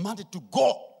were commanded to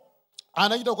go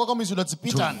anachita kukakamizidwa to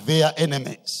dzipitani their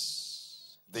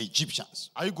enemies, the Egyptians.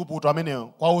 Aigupto ameneyo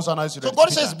kwauza ana So Israeli. God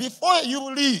says, before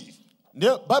you leave,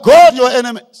 Ndiye go to your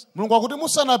enemies. Mulungu akuti The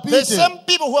musanapite same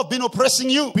people who have been oppressing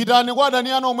you, pitani kwa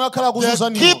adani anu omwe akhala they're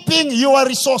akuzunzani. keeping your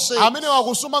resources. Amene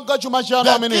wakusunga chuma chanu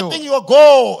They're ameneyo. keeping your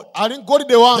gold. Ali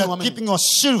golide wanu They're amene. keeping your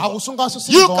silver. Akusunganso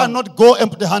You siliva wanu. cannot go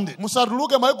empty-handed.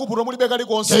 Musatuluke Maigupto mulibe Tell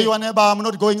kalikonse. your neighbor, I'm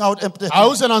not going out empty-handed.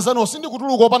 Auze nanzanu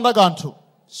sindikutuluka opanda kanthu.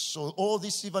 So all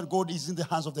this silver and gold is in the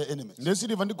hands of the enemies. Ndi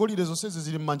siliva ndi golide zonsezi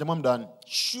zili m'manja mwa mdani.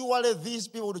 Surely these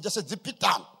people would just say,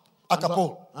 Zipitan,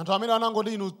 akapolo. Anthu amene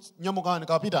anangoti inu nyamukani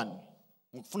kapitani.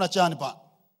 Mkufuna chani pa.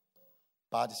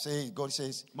 But God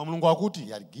says, Ma Mulungu akuti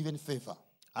he had given favor.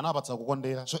 anapatsa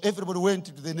kukondera. So everybody went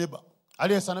to the neighbor.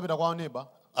 Aliyense anapita kwa neighbor.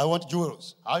 I want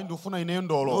jewels. Ayi ndifuna ineyo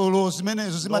ndolo. Olo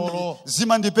zimenezo Ndolo.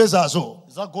 zimandipezazo.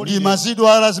 Za golide. Ndi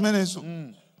mazidwala zimenezo.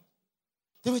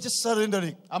 They were just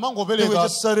surrendering. They were amangopereka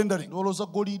just surrendering. ndolo za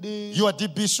golide You are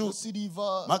deep bisu.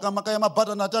 silver Makamaka ya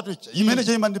mabata na tatu.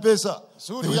 Imeneje imandipesa. They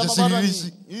suti were ya just mabata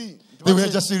releasing. ni They were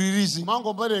just releasing.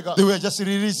 mangopereka They were just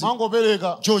releasing.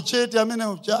 mangopereka Georgette amene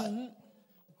ucha.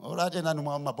 Alright, and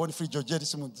I'm born free Georgette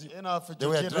simuzi. ena fe There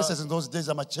were dresses in those days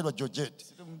amachedwa Georgette.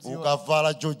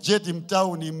 Ukavala Georgette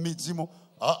mtauni midzimu.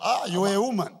 You were a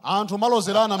woman. anthu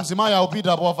malozerana mzimayi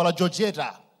awupita apo wavala Georgette.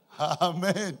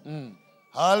 Amen.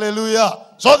 Hallelujah.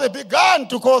 So they began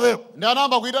to call them. ndi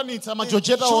anayamba kuyitanitsa ma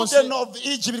Georgette Children onse of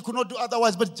Egypt could not do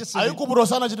otherwise but just ayikuputo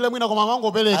sanachitire mwina koma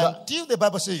amangopereka until the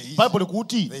Bible says Bible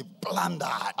kuti they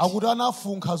plundered. akuti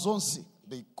anafunkha zonse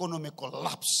The economy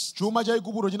collapsed. chuma cha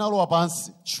Igupto chinalowa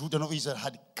pansi Children of Israel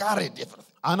had carried everything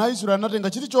ana Israeli anatenga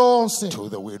chilichonse to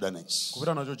the wilderness.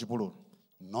 kupita nacho chipululu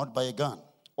Not by a gun,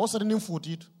 osati ndi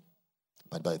mfutitu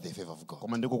but by the favor of God.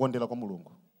 koma ndi kukondera kwa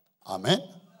Mulungu. Amen.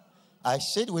 I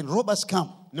said when robbers come,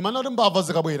 Nimana kuti mbava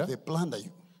zikabwera they plunder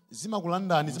you.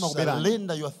 zimakulandani zimakuberani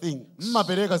Surrender your things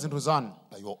mmapereka zinthu zanu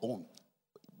by your own.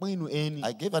 mwinu eni.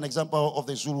 I gave an example of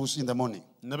the Zulus in the morning.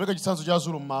 Napereka chitsanzo cha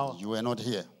Zulu mmawa You were not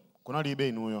here. kunalibe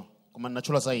inuyo koma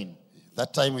ndinatchula za inu.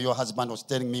 That time your husband was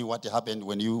telling me what happened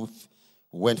when you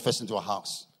went first into your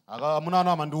house. Amuna anu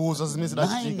amandiwuza zimene 9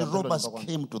 zidachitika robbers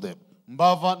came to them.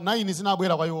 mbava 9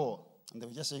 zinabwera kwa iwowa And they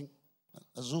were just saying,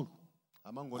 Azul. I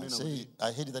amangonena say, kuti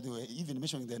I heard that they were even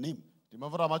mentioning their name.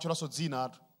 timavota amatchulanso dzina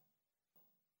atu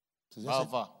So they said,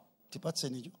 mbava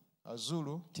Tipatsenijo,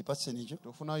 Azulu Tipatsenijo.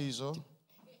 tufuna izo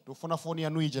tufuna foni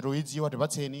yanu ije toyidziwa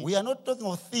tipatseni. We are not talking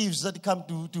of thieves that come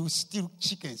to steal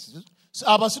chickens.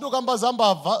 Apa sitikamba za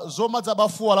mbava zomadza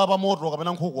bafuwa la pamoto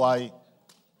kapena nkhuku ayi.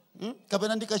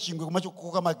 Kapena ndikachingwe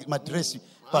kumachokoka madress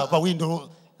pa window.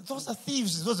 Those are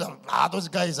thieves. Those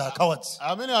guys are cowards.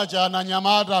 Amene aja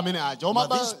ananyamata amene aja But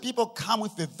these people come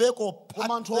with the vehicle koma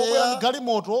parked anthu obwera ndi there.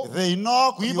 galimoto They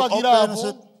knock, you open and kuyipakirapo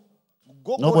said,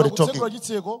 gogoda Nobody kutsekula talking.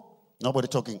 chitseko nobody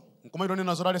talking. nkoma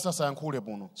itonena zolale sasayankhule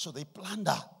puno. So they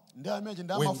plunder. Ndi amene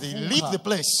ndi When they leave the amafunkha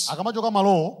place, akamachoka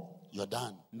malowo you're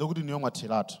done. ndikuti niyo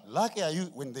mwatheratu. Lucky are you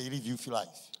when they leave you feel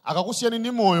life. Akakusiyani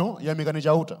ndi moyo yamikani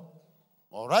chauta.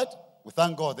 All right? We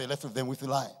thank God they left with them with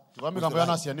life. Tipamikambo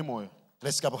yana asiya ndi moyo.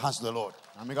 Let's clap our hands to the Lord.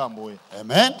 Amika ambuye.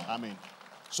 Amen. Amen.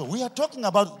 So we are talking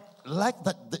about like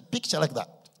that, the picture like that,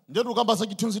 Ndiye tukamba za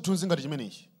chithunzithunzi ngati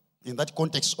chimenechi. in that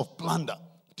context of plunder.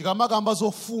 Tikamakamba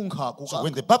zofunkha So kuka.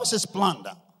 when the Bible says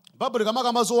plunder, Bible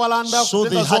ikamakamba zowalanda so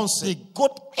they kutenga they zonse.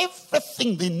 got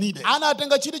everything they needed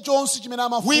Anatenga chilichonse chimene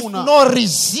with amafuna. no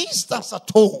resistance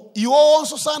at all.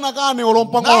 Iwonso sanakane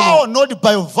olompa Now, ngono. not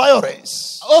by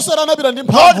violence, Osati anapita ndi not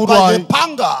mphamvu by twayi. the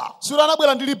panga. Sura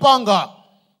anabwera ndi lipanga.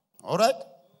 All right?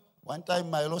 One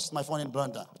time I lost my phone in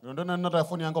Blanda. Ndona nata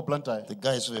phone yanga blantai. The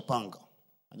guys with a panga.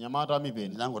 Anyamata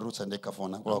amipeni. Nango rutsa ndeka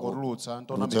phone. Ngorulutsa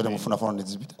ntona Ndikuti mipeni. mufuna phone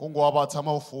ndizipita. Kungowapatsa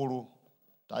maufulu.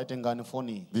 Taitengani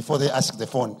phone. Before they ask the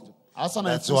phone, Asana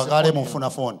that's ifuse wakale phone. mufuna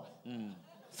phone.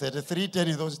 3310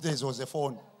 in those days was a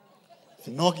phone.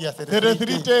 Nokia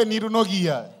 3310. 3310 iru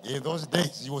Nokia. In those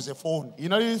days, it was a phone.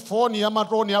 Inali phone ya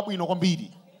matoni abwino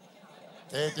kwambiri.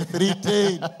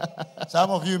 3310.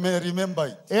 Some of you may remember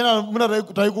it. Ena muna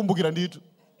taikumbukira nditu.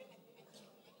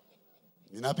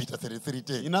 Inapita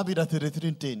 3310. Inapita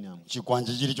 3310 yamu.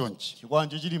 Chikwanje chiri chonchi.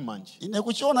 Chikwanje chili manje. Ine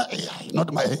kuchiona,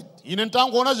 not my head. Ine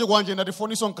ntangoona chikwanje ndati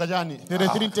phone iso nkachani.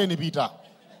 3310 pita.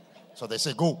 So they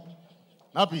say, go.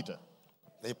 Napita.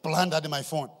 They plundered my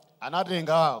phone.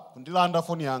 Anatenga kundilanda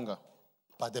phone yanga.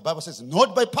 But the Bible says,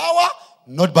 not by power,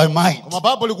 not by might. Koma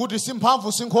Bible kuti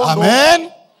simphamvu sinkhondo.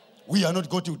 Amen. We are not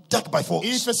going to take by force.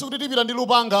 Ife sikuti tipita ndi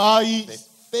lupanga ayi. The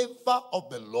favor of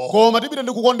the Lord Koma tipita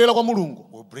ndi kukondera kwa Mulungu.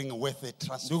 will bring wealthy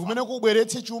transfer. Ndikumene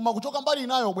kubweretse chuma kuchoka mbali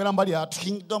inayo kubwera mbali yathu.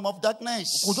 Kingdom of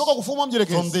darkness Kuchoka kufuma from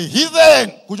mjerekezi. the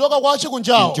heathen Kuchoka kwa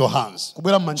chikunjawo. into your hands.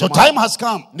 Kubwera mmanja So mwako. time has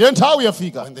come Ndiye nthawi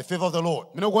yafika. when the favor of the Lord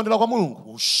Mene kukondera kwa Mulungu.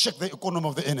 will shake the economy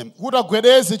of the enemy. Kuti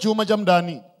agwedeze chuma cha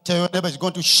mdani. Tell your neighbor is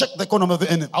going to shake the economy of the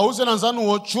enemy. Auze na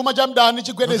nzanuwo chuma cha mdani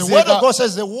The word of chigwedezeka. God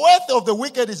says the wealth of the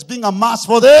wicked is being amassed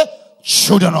for the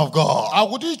children of God.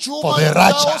 Akuti chuma For the cha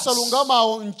righteous.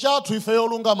 osalungamawo nchathu ife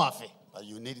olungamafe. But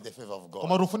you need the favor of God.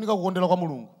 Koma tufunika kukondera kwa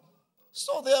Mulungu.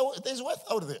 So there's wealth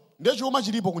out there. Ndiye chuma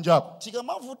chilipo kunjapo.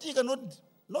 Tikamavutika,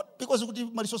 not because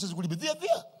my resources will be there. They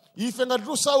are there. Ife ngati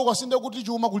tusauka sinde kuti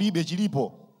chuma kulibe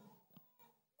chilipo.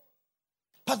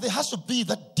 But there has to be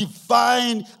that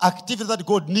divine activity that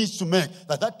God needs to make,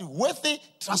 that wealthy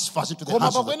transfers into the Koma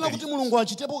hands of the pakuyenera kuti believer. Mulungu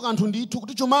achitepo kanthu ndithu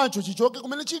kuti chumacho chichoke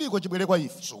kumene chiliko chibwere kwa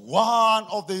ife. So one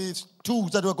of the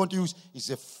tools that we're going to use is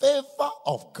the favor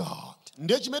of God.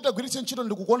 Ndiye chimene tagwiritse ntchito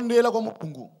ndi kukondera kwa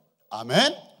Mulungu.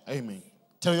 Amen. Amen.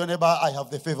 Tell your neighbor, I have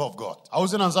the favor of God.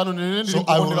 Auze na nzanu nene ndili So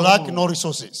I will kukondera kwa lack Mulungu. no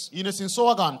resources. Ine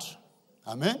sinsowa kanthu.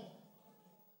 Amen.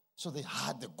 So they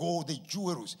had the gold, the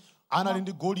jewelries. Anali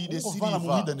ndi golide, Ukavala mu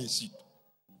silver. wilderness.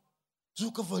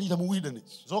 Zukavalira mu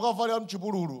wilderness. Zokavalira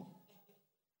mchipululu.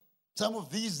 Some of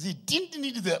these they didn't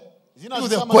need them. Zina You know,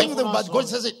 they're zisama going them, but zifunazo. God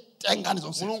says it. Tengani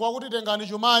zonse. Mulungu akuti tengani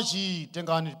chumachi,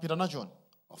 tengani pita nacho.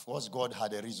 Of course, God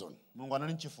had a reason. Mulungu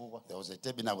anali nchifukwa. There was a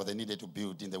tabernacle they needed to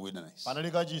build in the wilderness.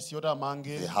 Panali kachisi yoti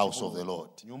amange The house of the Lord.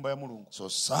 nyumba ya Mulungu. So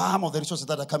some of the resources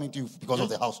that are coming to you because of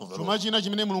the house of the Lord. Chuma china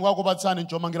chimene Mulungu akupatsani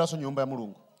nchomangiranso nyumba ya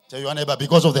Mulungu. Tell your neighbor,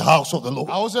 because of the house of the Lord.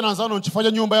 Awuze nanzano nchifukwa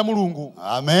cha nyumba ya Mulungu.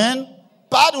 Amen.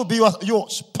 Part will be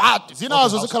yours. Part.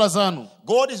 Zinazo zikhala zanu.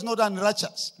 God is not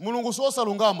unrighteous. Mulungu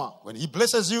sosalungama. When He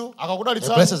blesses you, He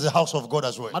Akakudalitsani. blesses the house of God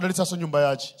as well. Madalitsanso nyumba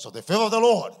yache. So the favor of the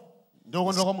Lord Ndio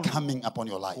kondera kwa is Mulungu. coming upon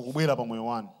your life Kukubwera pa moyo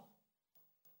wanu.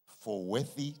 for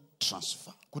worthy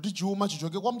transfer. Kuti chuma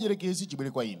chichoke kwa mdierekezi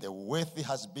chibwere kwa ine. The wealthy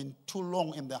has been too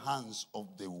long in the hands of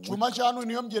the wicked. Chuma chanu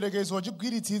iniyo mdierekezi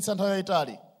wachigwiritsitsa nthawi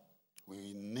yayitali.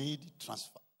 We need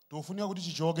transfer. Tofunika kuti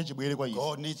chichoke chibwere kwa ine.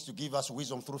 God needs to give us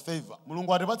wisdom through favor.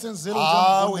 Mulungu atipatse nzeru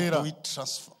How do zamkondera. we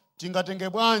transfer? Tingatenge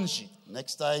bwanji.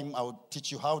 Next time I will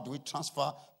teach you how do we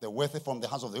transfer the wealthy from the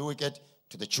hands of the wicked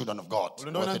to the children of God.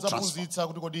 Ulendo Wealthy wina transfer. nzaphunzitsa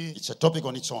kuti kodi It's a topic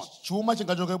on its own. chuma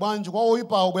chingachoke bwanji kwa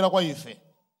oyipa ubwera kwa ife.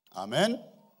 Amen.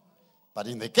 But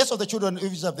in the case of the children of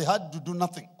Israel, they had to do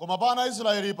nothing. Koma pana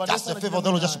Israeli Just the favor of the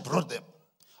Lord just brought them.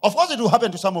 Of course, it will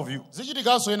happen to some of you.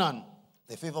 zichitikanso enanu.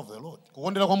 The favor of the Lord.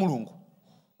 Kukondera kwa Mulungu.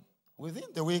 Within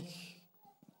the week,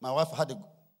 my wife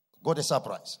got a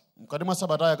surprise. Mkati mwa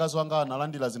sabata akazi wanga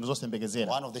analandira zinthu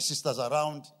zosembekezera. One of the sisters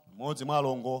around, Mmodzi mwa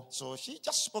alongo so she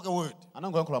just spoke a word.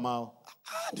 anangoyankhula mawu.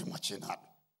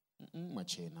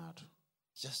 Mwachenatu.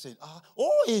 Just said,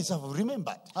 oh yes, I've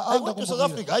remembered. I went to South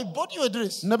Africa. I bought you a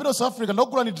dress. Ndapita South Africa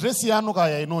ndakugula ni dress yanu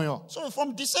kaya inoyo. So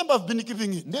from December, I've been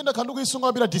keeping it. Ndiye ndakhala ndikuyisunga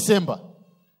kupita December.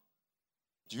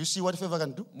 Do you see what favor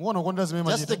can do? Muona kukondera zimene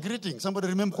Just a machita. greeting. Somebody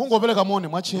remember. Kungopereka moni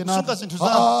mwachenatu. Kusunga zinthu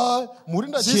zanu.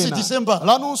 Mulinda Since chena. December.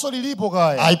 Lanunso lilipo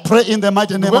kaya. I pray in the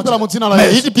mighty name of Ndikupempera mu dzina la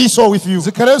Jesus. May Yesu. it be so with you.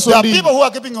 Zikhalenso There are ndi. people who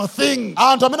are keeping your things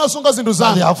Anthu amene asunga zinthu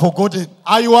and they zanu. have forgotten.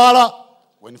 Ayiwala.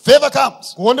 When favor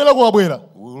comes, Kukondera kuwabwera.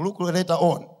 we will look later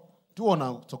on.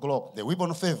 Tiona tsogoloko. The weapon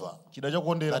of favor Chida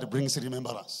chakukondera. that brings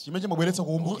remembrance. Chimene chimabweretsa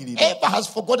kukumbukirira. Whoever has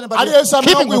forgotten about Aliyense amene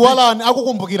keeping of it, akuyiwalani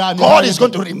akukumbukirani. God is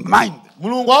going to remind them.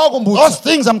 Mulungu Those akukumbutsa.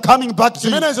 things I'm coming back to you.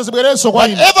 Zimenezi zibwerenso kwa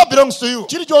ine. Whatever belongs to you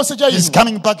Chilichonse cha is inu.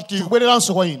 coming back to you.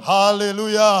 Kubwereranso kwa ine.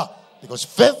 Hallelujah. Because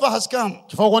favor has come.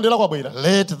 Chifukwa kukondera kwabwera.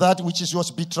 Let that which is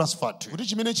yours be transferred to you. Kuti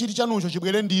chimene chili chanucho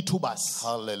chibwere ndithu basi.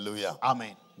 Hallelujah.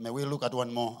 Amen. May we look at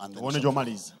one more and then Tione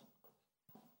chomaliza.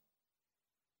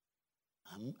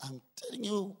 I'm telling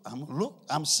you,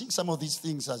 I'm seeing some of these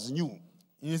things as new.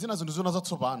 Ine zina zinthu zina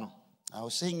zatsopano. I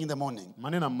was saying in the morning,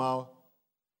 Manena mmawa.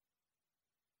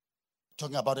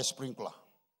 talking about a sprinkler.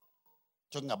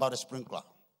 Talking about a sprinkler.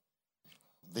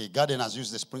 The gardeners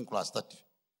use the sprinklers that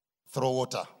throw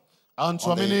water Anthu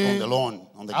on the amene lawn,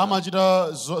 on the ground.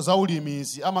 amachita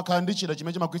zaulimizi amakhala ndi chida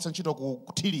chimene chimagwiritsa ntchito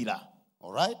kuthirira.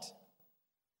 All right?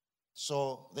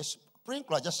 So the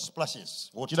sprinkler just splashes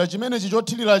water. Chida chimenechi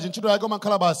chothirirachi ntchito yake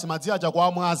umakhala basi madzi aja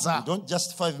kuamwaza. You don't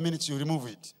just 5 minutes, you remove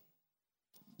it.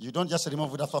 You don't just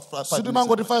remove it after 5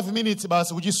 Sitimangoti minutes. 5 minutes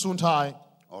basi kuchisuntha.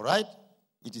 All right?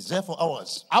 It is there for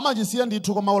hours. Amachisiya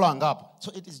ndithu kwa maola angapo.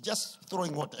 So it is just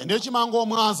throwing water. And Ndiye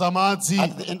chimangomwaza madzi.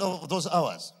 at the end of those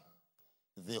hours,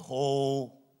 the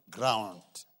whole ground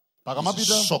Pakamapita.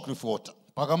 is soaked with water.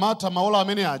 Pakamatha maola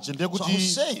amene aja ndiye So I'm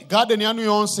saying- kuti garden yanu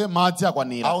yonse madzi I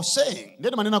akwanira. was saying,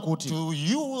 Ndiye manena kuti to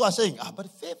you who are saying, but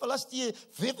favor last year,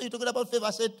 favor, you're talking about favor.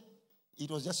 I said,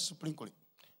 it was just sprinkling.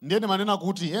 ndiye manena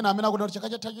kuti ena amene akuti chaka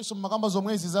chathachiso mmakamba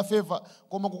zomwezi za favor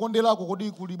koma kukonderako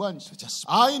kodi kuli bwanji.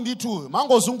 Ayi ndithu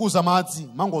mangozunguza madzi,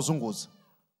 mangozunguza.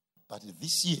 But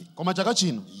this year, Koma chaka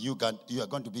chino you are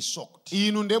going to be soaked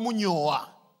inu ndiye munyowa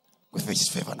with his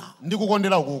favor now. ndi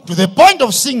kukondera kuku. To the point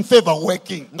of seeing favor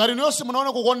working. Ngati niyonse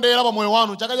munaone kukondera pa moyo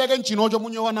wanu chaka chake nchinocho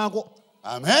munyowa nako.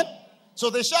 Amen.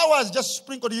 So the showers just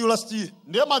sprinkled you last year.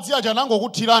 Ndiye madzi aja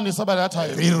anangokuthirani sabata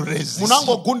yathayo. Real raise this year.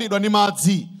 Munangogundidwa ndi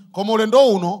madzi. Koma ulendo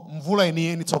uno mvula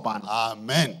yeniyeni tsopano.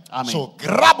 Amen. Amen. So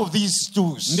grab these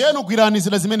tools. Ndiyenu gwirani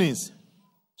zida zimenezi.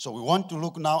 So we want to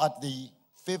look now at the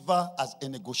favor as a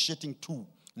negotiating tool.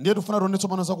 Ndiye tifuna tione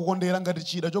tsopano za kukondera ngati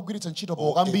chida chogwiritsa ntchito Or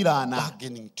a pokambirana.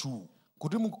 bargaining tool.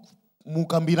 Kuti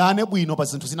mukambirane bwino pa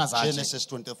zinthu zina zache. Genesis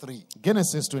 23.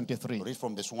 Genesis 23. Read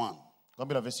from verse 1.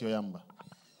 Kambira verse yoyamba.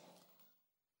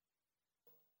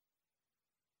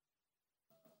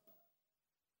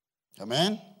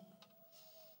 Amen.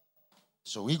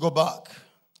 So we go back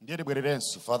Ndiye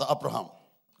tibwererenso to Father Abraham.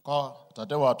 kwa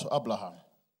tate wathu Abraham.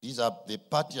 These are the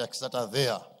patriarchs that are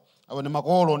there. aba ni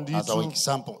makolo as our ndithu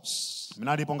examples.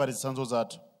 minalipo ngati zitsanzo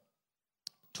zathu.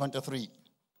 23.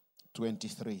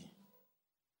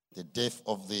 The death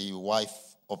of the wife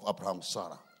of Abraham,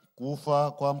 Sarah.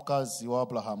 Kufa kwa mkazi wa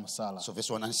Abraham, Sara. So verse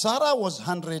 1. And Sarah was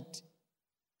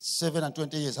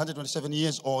 127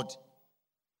 years old.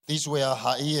 These were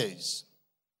her years.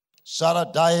 Sarah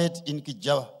died in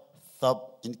Kirjathaba.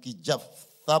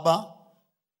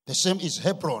 The same is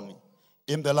Hebron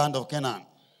in the land of Canaan.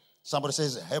 Somebody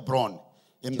says Hebron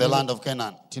in the land of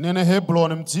Canaan. Tinene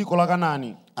Hebron mdziko la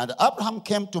Kanaani. And Abraham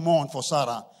came to mourn for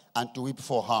Sarah and to weep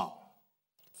for her.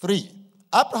 3.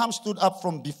 Abraham stood up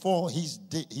from before his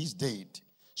dead,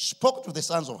 spoke to the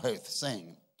sons of Heth,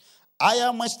 saying, I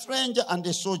am a stranger and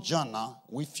a sojourner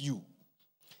with you.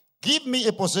 Give me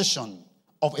a possession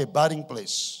of a burying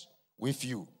place with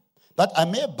you, that I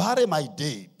may bury my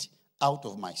dead out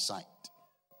of my sight.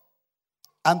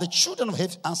 And the children of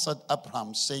Heth answered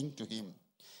Abraham, saying to him,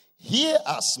 Hear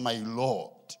us, my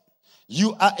Lord.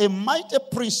 You are a mighty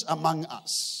prince among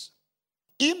us.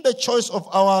 In the choice of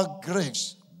our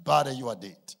graves, bury your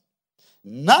dead.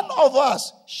 None of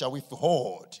us shall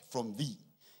withhold from thee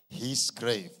his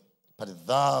grave, but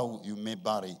that you may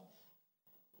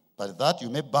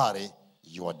bury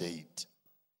your dead.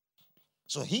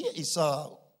 So here is Sara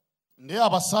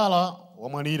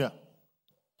wamwalira.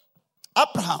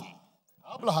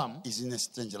 Abraham is in a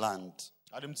strange land.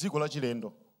 Ali mdziko la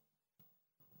chilendo.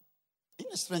 In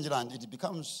a strange land, it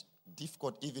becomes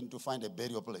difficult even to find a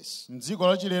burial place. Mdziko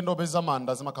la chilendo peza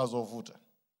manda zimakhala zovuta.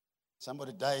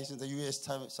 Somebody dies in the US,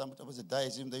 somebody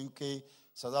dies in the UK,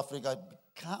 South Africa. It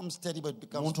becomes terrible. It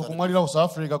becomes Munthu kumwalira ku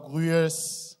South Africa, ku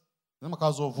US,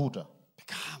 zimakhala zovuta.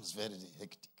 Becomes very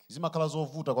hectic. Zimakhala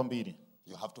zovuta kwambiri.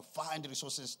 You have to find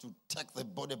resources to take the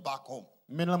body back home.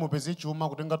 Mmene mupeze chuma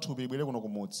kutenga thupi ibwere kuno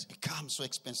kumudzi. Becomes so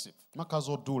expensive. Zimakhala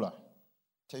zodula.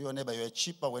 Tell your neighbor you are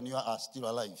cheaper when you are still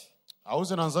alive.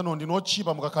 Auze nanzano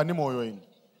ndinochipa mukakhala ndi moyo inu.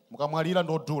 Mukamwalira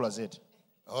ndodula zeti.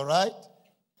 All right?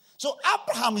 So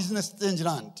Abraham is in a strange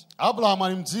land. Abraham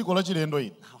ali mdziko la chilendo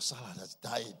ili. Now Sarah has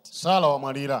died Sara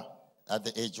wamwalira. at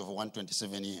the age of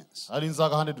 127 years. Ali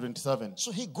nzaka 127.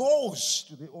 So he goes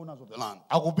to the owners of the land,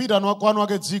 Akupita kwanu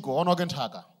ake dziko, kwanu ake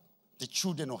nthaka. the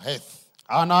children of Heth.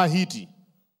 Ana Ahiti.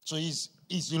 So he's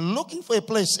looking for a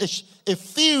place, a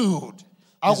field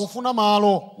Akufuna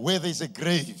malo where there's a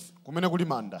grave. kumene kuli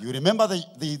manda. You remember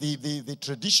the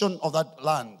tradition of that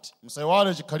land.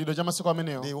 Musaiwale chikhalidwe cha masiku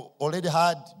ameneyo. They already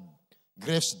had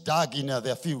graves dug in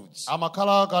their fields.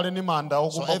 Amakhala kale ni manda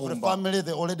So every okumba. family,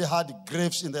 they already had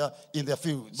graves in their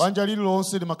fields. Banja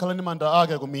lililonse limakhala ni manda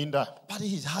ake kuminda. But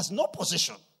he has no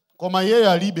possession. Koma yeye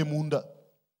alibe munda.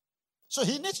 So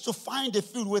he needs to find a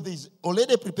field where there's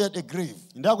already prepared a grave.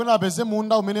 Ndi akwena apeze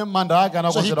munda umene manda ake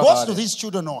So he anakonzera goes to kale. these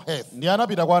children of Heth. Ndi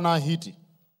anapita kwa ana Ahiti.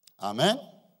 Amen.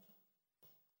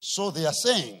 So they are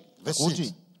saying, verse 6,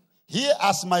 Kuti. Hear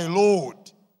us, my Lord.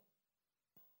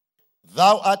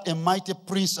 Thou art a mighty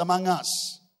prince among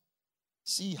us.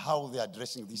 See how they are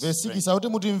addressing this. Verse friend. 6 kuti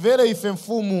mutimvere ife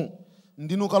mfumu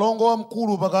ndinu kalonga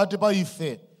wamkulu pakati pa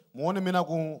ife. Muone mena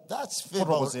That's favor.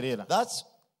 kufotokozerera. That's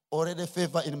already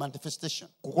favor in manifestation.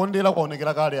 Kukondera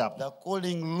kwaonekera kale apo. They're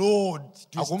calling Lord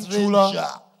to a stranger.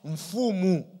 Akumtchula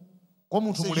mfumu kwa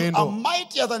munthu Say, you are mulendo.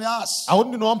 mightier than us. Akuti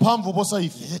ndinu wamphamvu posa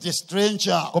ife. Yet a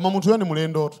stranger. Koma munthuyo ni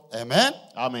mulendo. Amen.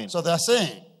 Amen. So they are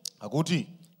saying, Akuti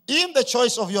in the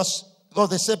choice of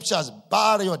the sepulchres,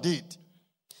 bury your dead.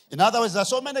 In other words, there are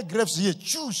so many graves here.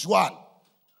 Choose one.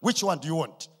 Which one do you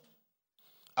want?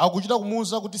 akuchita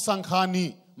kumuwuza kuti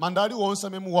sankhani manda aliwonse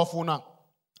amene muwafuna.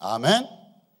 Amen.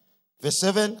 Verse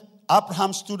 7,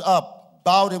 Abraham stood up,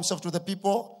 bowed himself to the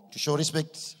people to show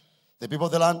respect, the people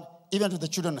of the land, even to the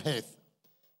children of Heth.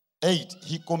 8,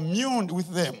 he communed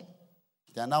with them.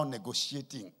 They are now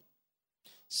negotiating,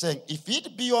 saying, if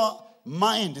it be your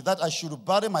mind that I should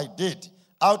bury my dead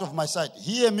out of my sight,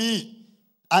 hear me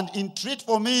and entreat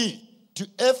for me to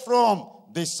Ephraim,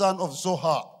 the son of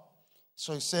Zohar.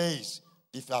 So he says,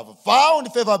 if I have found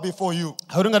favor before you,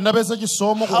 Akuti ngati ndapeza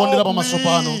chisomo kukondera pamaso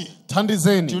pano, to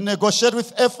thandizeni negotiate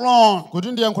with Ephraim,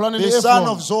 kuti ndiyankhulane ndi the son Ephraim,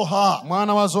 of Zohar.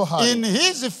 mwana wa Zohari. In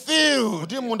his field,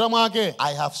 Kuti munda mwake,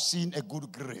 I have seen a good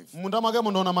grave. munda mwake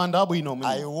munaona manda abwino.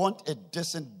 I want a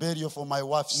decent burial for my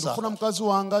wife's son. Ndikufuna mkazi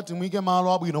wanga timuyike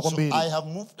malo abwino So kwambiri. I have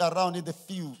moved around in the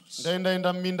fields.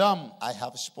 Ndayendayenda m'mindamu, I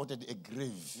have spotted a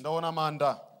grave ndaona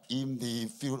manda in the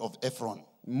field of Ephron.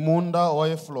 munda wa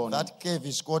Efroni. That cave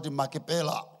is called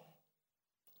Machpelah.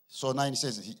 So 9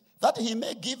 says, that he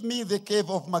may give me the cave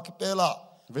of Machpelah,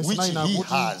 Verse which 9 he akuti,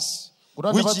 has,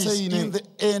 kuti which andipatse is ine in the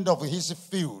end of his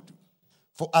field.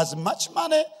 For as much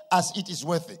money as it is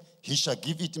worth, he shall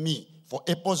give it me for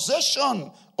a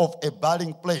possession of a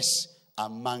barren place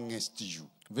amongst you.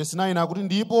 Verse 9 akuti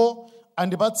ndipo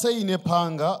andipatse ine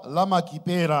phanga la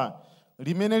Makipela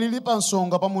limene lili pa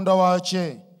nsonga pa munda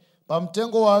wace pa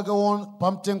mtengo wake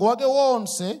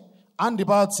wonse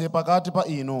andipatse pakati pa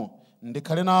inu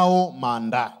ndikhale nawo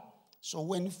manda. So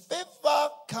when favor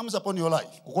comes upon your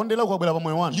life, kukondela kwabwera pa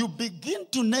moyo wanu, you begin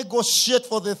to negotiate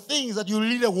for the things that you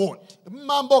really want.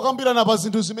 mambo okambirana pa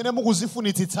zinthu zimene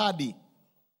mukuzifunitsitsadi.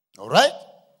 All right?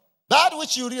 That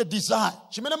which you really desire.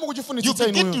 You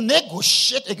begin to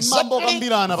negotiate exactly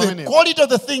the quality of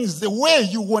the things, the way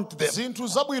you want them.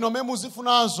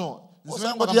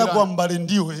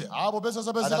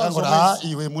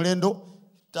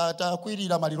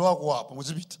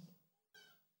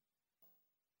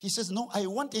 He says, no, I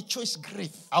want a choice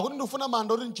grave.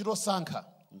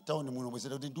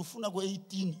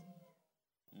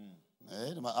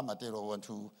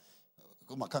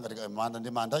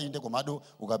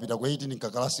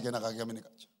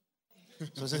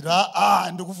 So said,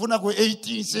 ndikufuna ku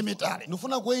 18 cemetery.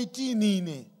 Ndikufuna ku 18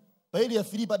 ine. Paili ya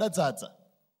Filipa dadzaza.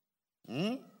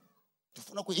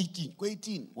 Ndikufuna ku 18. Ku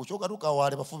 18. Uchoka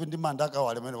tukawale pafupi ndi manda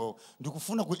akawale mene.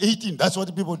 Ndikufuna ku 18. That's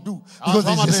what people do. Because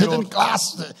there's a certain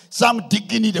class, some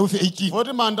dignity with 18.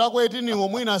 Voti manda ku 18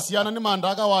 womwina asiyana ndi manda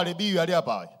akawale biyu ali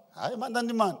apayo. Hayi manda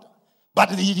ndi manda. But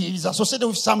it is associated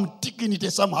with some dignity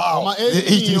somehow.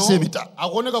 The 18 cemetery.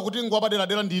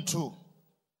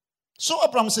 So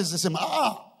Abraham says the same.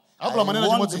 Abraham I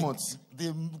want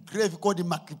the grave called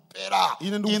Makipela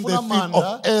in the field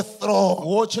of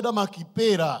Ephron.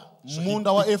 So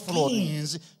he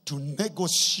begins to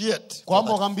negotiate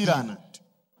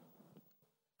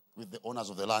with the owners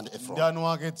of the land, Ephron.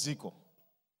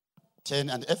 10.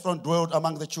 And Ephron dwelled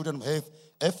among the children of Heth.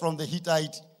 Ephron the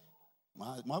Hittite.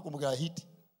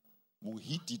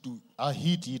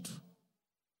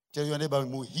 Tell your neighbor,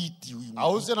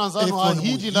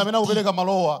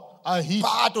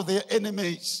 part of their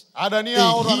enemies.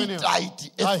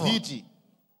 Hittite.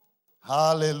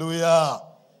 Hallelujah.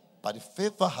 But if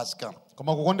favor has come,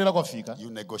 you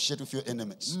negotiate with your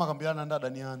enemies.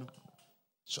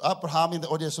 So Abraham, in the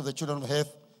audience of the children of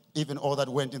Heth, even all that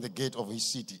went in the gate of his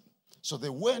city. So they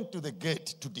went to the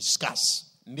gate to discuss.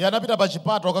 You remember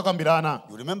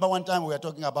one time we were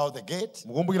talking about the gate?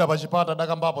 In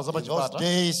those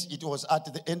days, it was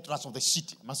at the entrance of the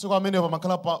city, where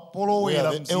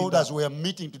the elders were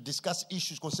meeting to discuss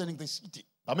issues concerning the city.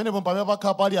 The parliament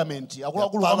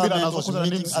was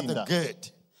meeting at the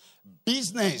gate.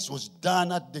 Business was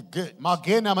done at the gate.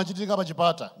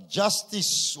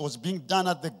 Justice was being done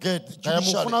at the gate.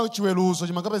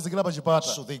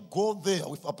 So they go there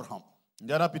with Abraham,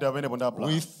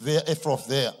 with their Ephron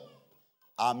there,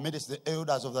 amidst the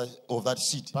elders of that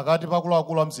city.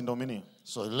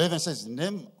 So 11 says,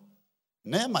 Name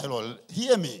my Lord,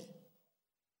 hear me.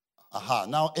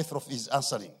 Now Ephron is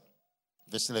answering.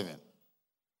 Verse 11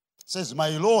 says,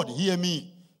 my Lord, hear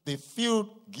me. The field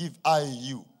give I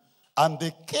you, and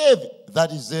the cave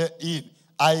that is therein,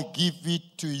 I give it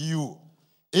to you.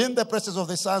 In the presence of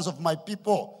the sons of my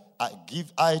people, I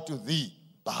give I to thee,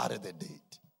 bury the dead.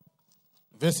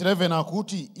 Verse 11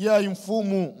 akuti, iya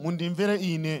mfumu mundimvere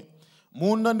ine,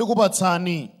 munda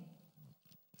ndikupatsani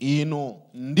inu,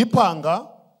 ndipanga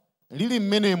lili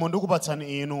mmenemo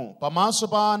ndikupatsani inu, pamaso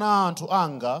pa ana anthu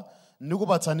anga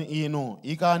ndikupatsani inu,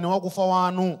 ikani wakufa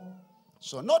wanu.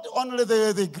 So not only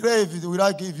the grave will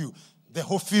I give you, the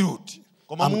whole field.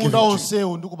 Munda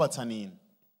onsewu ndikupatsani inu.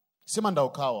 Simanda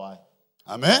ukawa.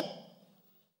 Amen.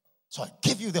 So I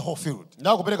give you the whole field.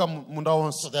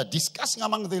 So they are discussing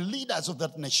among the leaders of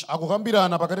that nation. So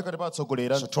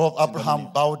 12,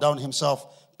 Abraham bowed down himself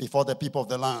before the people of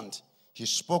the land. He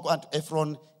spoke unto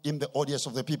Ephron in the audience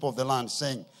of the people of the land,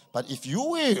 saying, but if you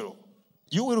will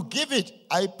give it.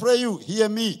 I pray you, hear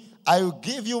me. I will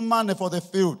give you money for the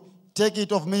field. Take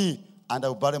it of me, and I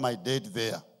will bury my dead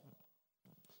there.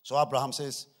 So Abraham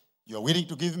says, you are willing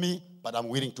to give me, but I'm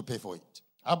willing to pay for it.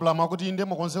 So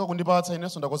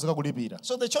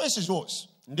the choice is yours.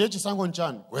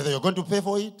 Whether you're going to pay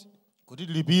for it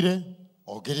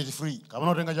or get it free.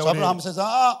 So Abraham says,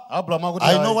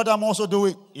 I know what I'm also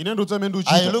doing.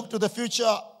 I look to the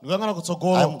future.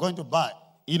 I'm going to buy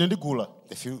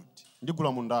the field.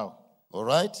 All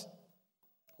right?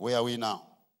 Where are we now?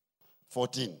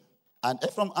 14. And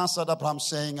Ephron answered Abraham,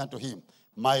 saying unto him,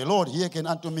 my Lord, hearken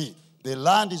unto me. The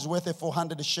land is worth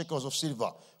 400 shekels of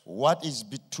silver. What is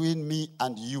between me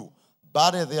and you?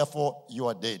 Bury therefore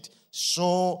your dead.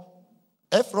 So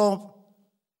Ephron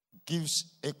gives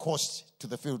a cost to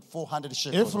the field, 400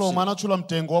 shekels of silver.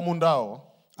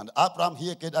 And Abraham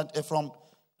hearkened unto Ephron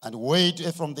and weighed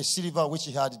from the silver which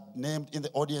he had named in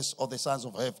the audience of the sons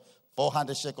of Heth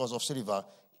 400 shekels of silver,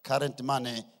 current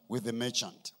money, with the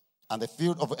merchant. And the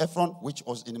field of Ephron, which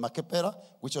was in Machpelah,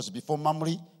 which was before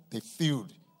Mamre, the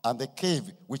field, and the cave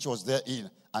which was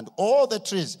therein, and all the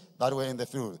trees that were in the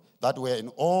field, that were in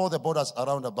all the borders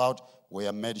around about,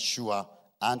 were made sure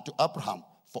unto Abraham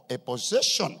for a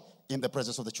possession in the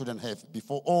presence of the children of Heth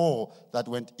before all that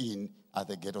went in at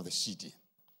the gate of the city.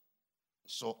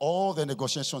 So all the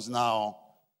negotiations now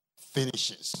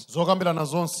finishes.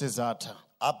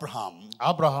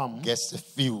 Abraham gets the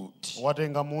field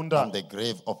and the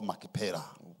grave of Machpelah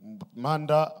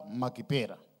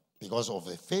because of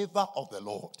the favor of the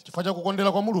Lord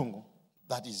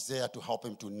that is there to help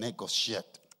him to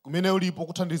negotiate for the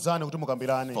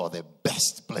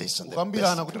best place and the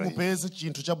best grave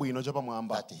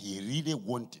that he really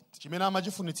wanted. There are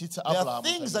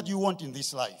things that you want in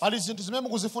this life.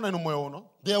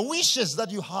 There are wishes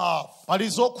that you have.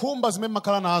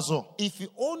 If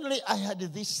only I had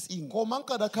this thing.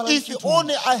 If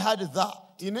only I had that.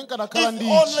 If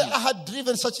only I had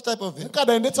driven such type of vehicle.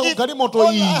 If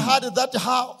only I had that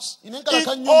house. If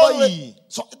only.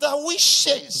 So the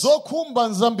wishes.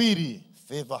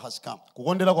 Favor has come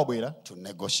to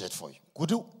negotiate for you.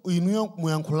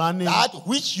 That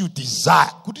which you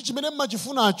desire.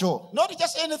 Not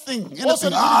just anything.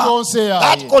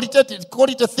 That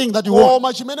quality thing that you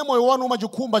want.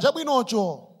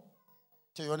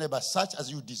 Tell your neighbor, such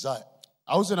as you desire.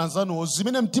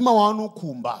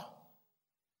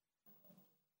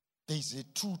 There is a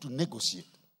tool to negotiate.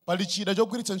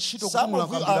 Some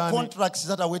of you are contracts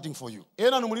that are waiting for you.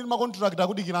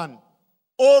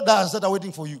 Orders that are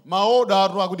waiting for you.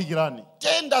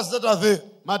 Tenders that are there.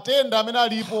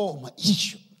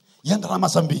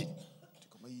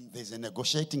 There's a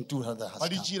negotiating tool that has come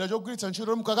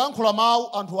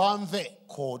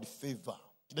called favor.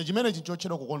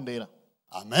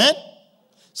 Amen.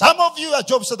 Some of you are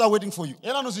jobs that are waiting for you.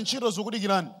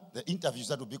 The interviews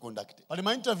that will be conducted. You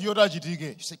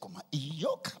say,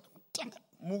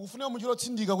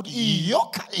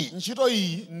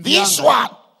 this one.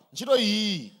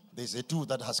 There's a tool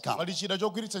that has come.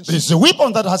 There's a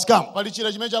weapon that has come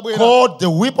called the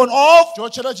weapon of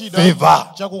favor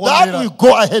that will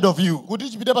go ahead of you to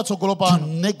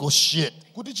negotiate.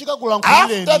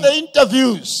 After the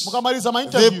interviews,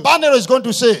 the panel is going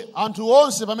to say,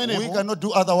 we cannot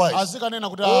do otherwise.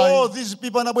 Oh, these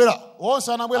people are this is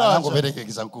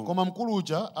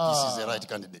the right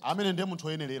candidate.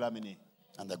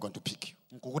 And they're going to pick you.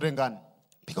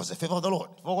 Because the favor of the Lord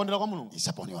is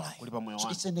upon your life. So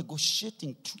it's a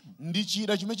negotiating tool.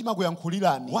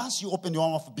 Once you open your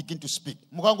mouth, begin to speak.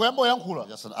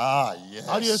 Just say, yes.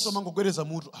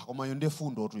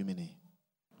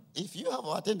 If you have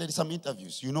attended some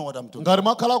interviews, you know what I'm talking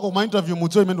about.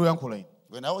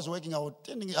 When I was working, I was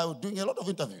doing a lot of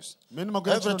interviews.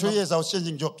 Every 2 years, I was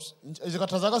changing jobs.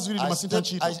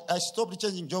 I stopped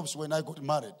changing jobs when I got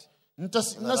married.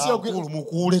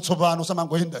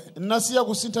 Nasiya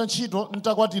kusinta ntchito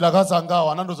ntakwatira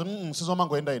kazangawa anandoza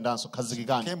sizomangoenda endanso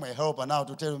khazikikani. Came a helper now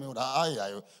to tell me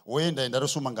wenda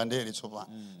ndarosuma ngandere tsopano.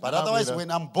 But otherwise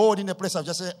when I'm bored in a place I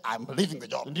just say I'm leaving the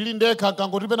job. Ndili ndekha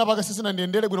ngangoti pena pake sisina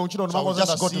ndiendere bwino ntchito ndimangoza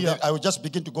ndasiya. I would just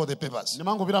begin to go the papers.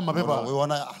 Ndimangopita mapepa.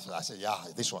 I say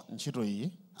this one. Ntchito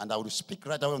iyi. And I would speak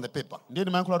right away on the paper. Ndiye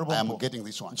ndimayankhula I am getting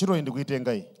this one. Ntchito iyi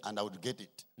ndikuitenga iyi. And I would get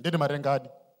it. Ndiye ndimatengadi.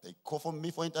 They call for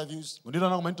me for interviews.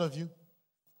 Interview.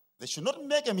 They should not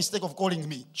make a mistake of calling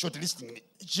me, shortlisting me.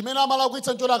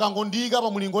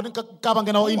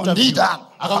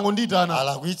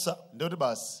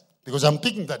 Because I'm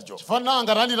picking that job. When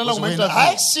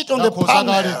I sit on the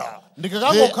panel, they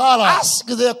ask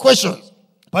their questions.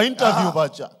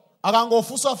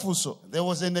 There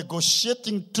was a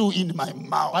negotiating tool in my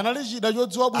mouth. I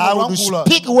would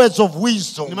speak words of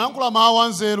wisdom to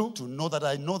know that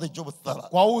I know the job thoroughly.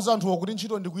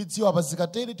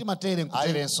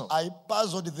 I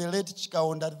puzzled the late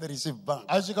Chikaonda at the Reserve Bank.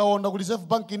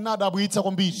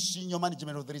 Senior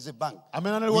management of the Reserve Bank.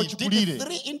 We did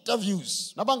 3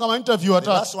 interviews. The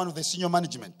last one with the senior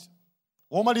management.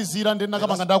 All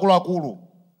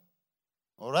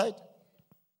right.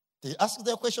 They asked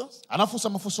their questions. I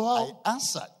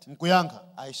answered.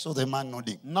 I saw the man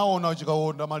nodding.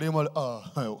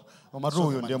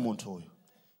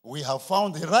 We have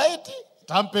found the right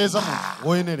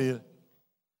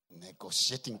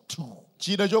negotiating tool.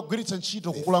 The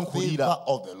favor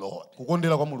of the Lord.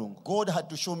 God had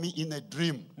to show me in a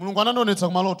dream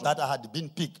that I had been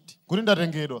picked.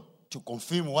 to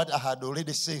confirm what I had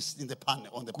already said in the panel,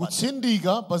 on the panel.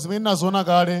 kutsindika pa zimene nazoona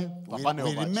kale pa We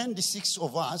panel pa remained the 6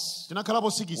 of us tinakhalapo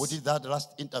who 6 did that last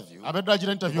interview. amene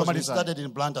tinachita interview Because we malizana started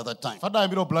in Blantyre at that time.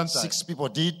 fadayambira Blantyre 6 people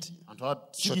did. anthu a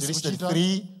 6 Shortlisted kuchita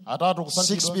 3. atatu 6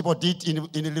 kusankhidwa people did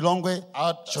in Lilongwe.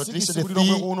 six Shortlisted 3,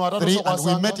 Lilongwe kuno, atatu 3, and we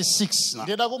sokwasanga. met 6 now.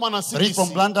 ndiyenda kumana 3 from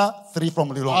 6 Blantyre, 3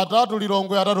 from Lilongwe. atatu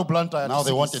Lilongwe atatu Blantyre Now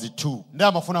they wanted 2. ndi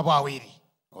amafuna pa awiri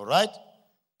All right?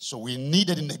 So we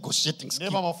needed a negotiating ndipo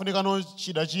skill. amafunikano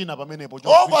chida china pamenepo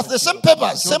All of us, the same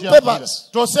papers, same papers,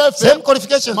 tosefe same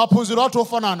qualifications. maphunziro athu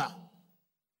ofanana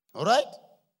All right?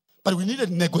 But we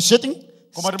needed negotiating.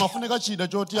 koma timafunika chida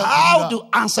choti How to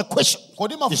answer questions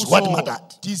kodi is what mafunso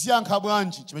mattered. tiziyankha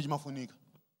bwanji chimene chimafunika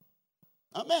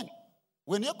Amen.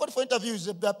 When you're called for interviews,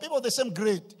 there are people of the same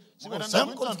grade,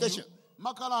 same qualification.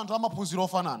 makhala anthu amaphunziro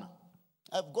ofanana.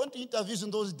 I've gone to interviews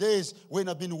in those days when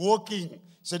I've been working.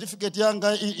 Certificate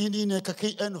younger in a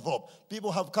khaki envelope.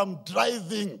 People have come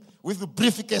driving with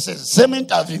briefcases. Same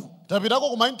interview. tapitako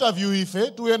kuma interview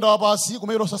ife tuyenda wapasi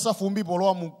kumero sasa fumbi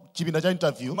polowa mu chipinda cha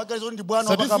interview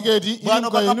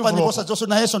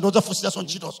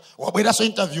certificate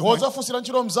interview. wodzafusira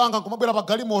ntchito mzanga nkumabwera pa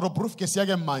galimoto briefcase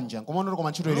yake m'manja nkumaonera koma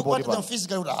ntchito ilipoti pa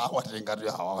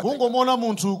kungomona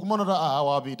munthu kumaona ta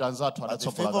wapita anzathu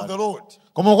adatsogola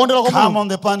koma ukondera kwa Come on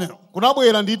the panel.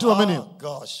 kunabwera ndithu pamenepo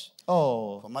Gosh.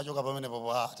 machoka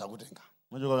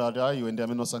ati iwe ndi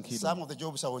amene osankhidwa Some of the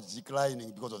jobs I was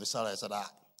declining because of the salary. I said,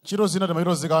 ntchito zina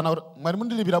timaito zikana kuti mwati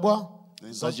mundilipira bwa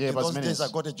in those days I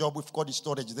got a job with cold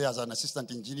storage there as an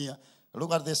assistant engineer.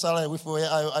 Look at the salary with where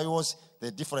I was. The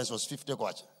difference was 50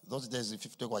 kwacha. Those days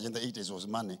 50 kwacha in the 80s was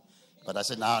money. But I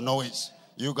said, no ways.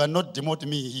 You cannot demote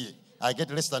me here. I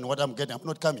get less than what I'm getting. I'm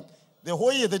not coming. The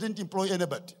whole year they didn't employ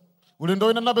anybody.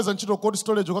 ulendo ina napeza ntchito cold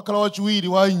storage ukakhala wachiwiri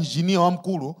wa engineer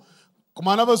wamkulu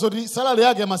koma anapeza kuti salary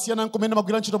yake amasiyana nkumene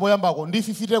magwira ntchito poyambako ndi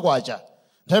 50 kwacha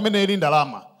nthawi imene ili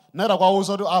ndalama naira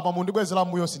kwauza kuti apa mundibwezera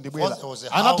mbuyo sindibwera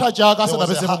anatha chaka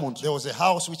asadapezemo munthu. There was a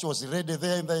house which was ready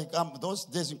there in the those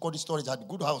days in cold storage had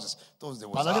good houses.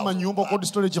 Panali manyumba cold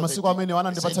storage masiku amene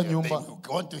wanandipatsa nyumba.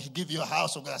 We want to give you a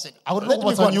house. I said, akuti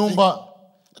kupatsa nyumba.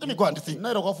 Let me go and think.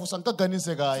 Naira kwafusa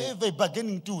nkaganize kaye. They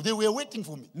bargaining too. They were waiting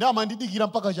for me. Ndamandidikira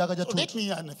mpaka chaka cha 2. Let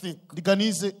me and think.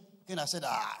 Ndiganize. Then I said,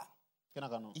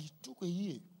 kenakano. It took a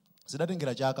year.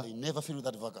 Zidatengera chaka. They never filled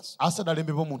that vacancy.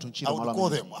 Asadalembepo munthu ntchito mala. I would call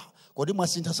them. Kodi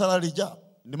mwasintha salary ja?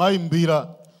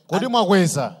 Ndimayimbira. Kodi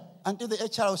mwakweza. Until the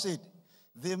HR said,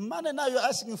 the money now you're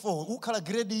asking for, ukhala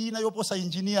grade ina yoposa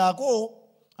engineer ako.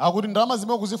 Akuti ndalama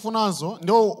zimene ukuzifunazo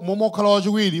ndio momwe ukhala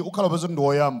wachiwiri ukhala peza ndi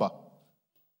woyamba.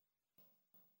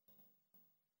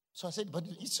 So I said, but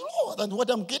it's lower than what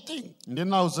I'm getting.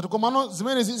 Ndinauza komano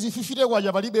zimene zififire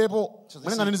kwaja palibepo.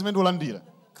 Mene ngani zimene ulandira.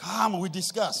 Come, we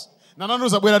discuss.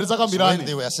 Nananduza bwera tizakambirani. When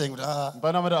they were saying,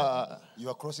 you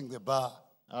are crossing the bar.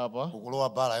 Apa.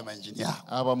 Ukulowa bar, I'm an engineer.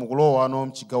 Apa mukulowa ano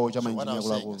mchigawo cha So what I engineer was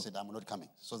saying, kulako. I said, I'm not coming.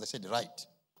 So they said, right.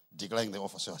 Declaring the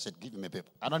offer. So I said, give me a paper.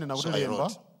 Ananena So kuti I lemba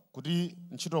wrote. kuti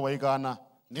ntchito wayikana.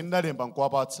 Ndinalemba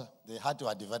nkuwapatsa. They had to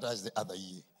advertise the other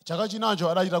year. Chaka chinacho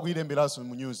adachita kuyilemberanso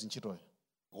mu news ntchitoyo.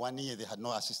 1 year they had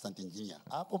no assistant engineer.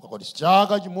 Apo pakodi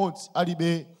Chaka chimodzi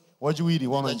alibe wachiwiri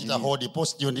wa engineer. manjini. Hold the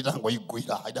post you nditango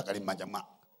igwira haida kali manja ma.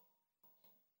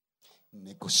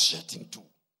 Negotiating to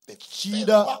the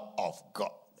Chida. favor of God.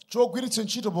 Chogwiritsa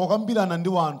ntchito pokambirana ndi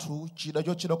wanthu chida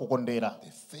chochita kukondera.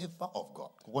 The favor of God.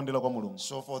 Kukondera kwa Mulungu.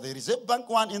 So for the Reserve Bank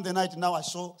one in the night, now I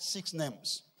saw 6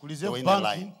 names. Ku They were Reserve in a Bank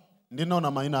line.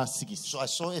 ndinaona maina a 6. So I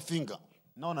saw a finger.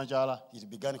 Naona chala. It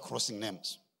began crossing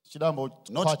names. Chidambo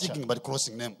Not kwacha. ticking, but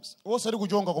crossing names. Osati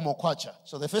kuchonga koma kwacha.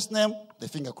 So the first name, the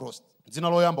finger crossed. Dzina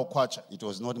loyamba kwacha. It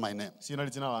was not my name. Sina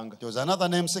dzina langa. There was another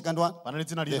name, second one. Panali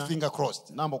dzina The lina. finger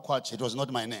crossed. Nambo kwacha. It was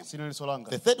not my name. Sina liso langa.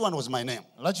 The third one was my name.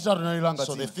 Lachitatu linali langa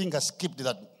So the dzina. finger skipped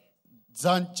that.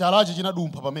 Chalachi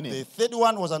chinadumpha pamene. The third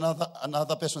one was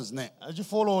another person's name.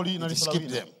 Achifololi It naliso skipped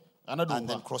lawina. them. And then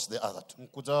Anadumpha. crossed the other two.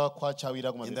 Nkudza kwacha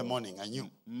awira In the kumapita. morning, I knew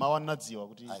Mmawa nadziwa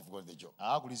kuti I've got the job.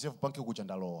 ku Reserve Bank kucha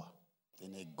ndalowa.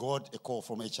 Then I got a call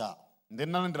from HR. Then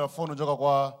nalandira phone joka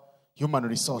kwa human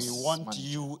resource. We want manager.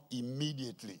 you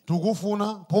immediately.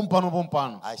 Tukufuna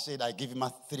pompano. I said I give him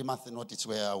a 3-month notice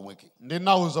where I'm working. Then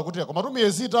nauza kuti koma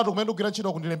miyezi 3 kumene kugwira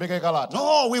ntchito kundilembeka ikalata.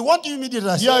 No, we want you immediately.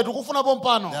 I said, Yeah, tukufuna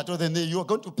pompano. I told them, you are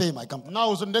going to pay my company.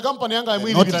 Nauza ndi company yanga The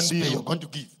imwilipira notice pay you're ndinu. going to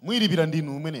give. Mwilipira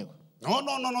ndinu umeneko.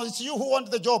 No, it's you who want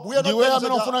the job. We are not Ndiwe going amene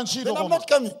to ufuna the ntchito Then I'm koma. not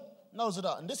coming. Nauza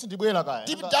da ndisi ndibwera kaya.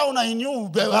 Deep down I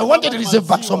knew. I wanted to receive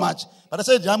back so much. But I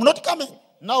said, I'm not coming.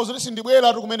 Nauza ndisi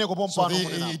ndibwera tu kumeneko So pompano the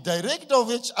kunena. director of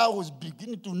HR was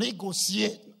beginning to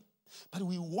negotiate. But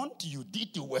we want you, did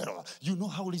you well. You know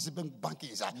how Elizabeth Bank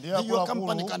is. Ndiye Your akulu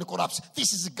company akulu. can collapse.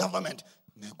 This is government.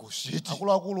 negotiating.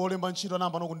 Akuluakulu olemba ntchito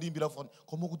anamba nokundiyimbira foni.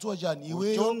 Koma kudziwa chani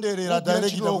iweyo. Kuchonderera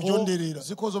director kuchonderera.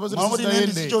 Zikhozo pezi Mamudi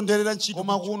nende sichonderera ntchito.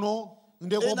 Koma kuno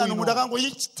ndeko Ena bwino. mudakango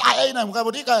yichaya ina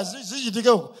mukabotika zichitike.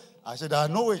 I said,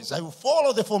 no ways. I will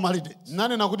follow the formalities.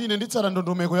 Nane nakuti ine nditsala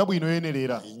ndondomeko yabwino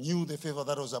yoyenerera. I knew the favor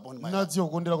that was upon my life. Nadziwa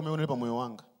kukondera kumeonera pa moyo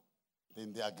wanga.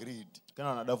 Then they agreed.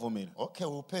 Kana nadavomera. Okay,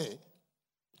 we'll pay.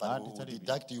 But we'll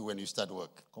deduct you when you start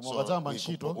work.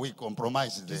 So we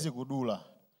compromised there. Tizikudula.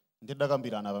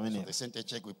 Ndidakambirana pamenepo. So they sent a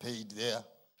check, we paid there.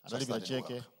 Adalipira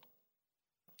cheke.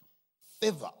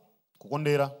 Favor.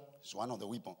 Kukondera. It's one of the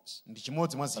weapons ndi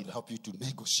chimodzi mwa that zida help you to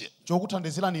negotiate.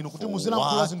 Chokuthandizira ninu kuti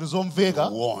muzilankhula zinthu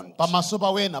zomveka pamaso pa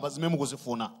wena pa zimene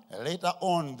mukuzifuna. Later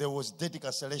on, there was debt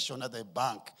cancellation at the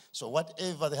bank. So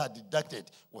whatever they had deducted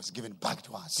was given back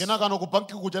to us. Kenaka no ku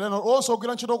banki kuja leno onse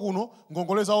ogwira ntchito kuno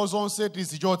ngongole zawo zonse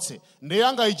tizichotse.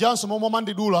 Ndeyanga ijanso momwe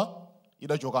mandidula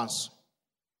idachokanso.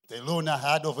 The loan I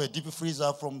had of a deep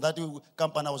freezer from that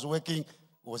company I was working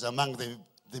was among the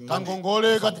money.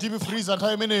 Kangongole ka deep freezer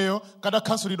nthawi imeneyo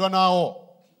kadakhansulidwa nawo.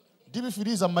 Deep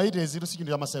freezer maite ziro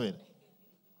sichinthu chamasewera.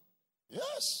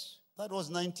 Yes, that was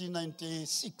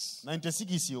 1996.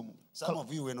 96 yomu. Some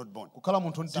of you were not born. Kukhala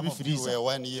munthu ndi Some deep of you freezer.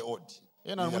 were 1 year old.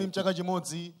 Ena muli mchaka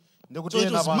chimodzi ndikuti So it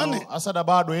ena was money. pano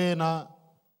asadabadwe ena.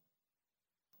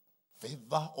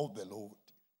 Favor of the Lord.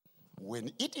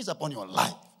 When it is upon your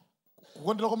life,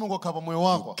 Kukondera kwa Mulungu kukhala pa moyo you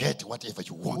wako. get whatever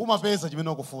you want. Umapeza chimene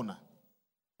ukufuna.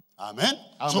 Amen.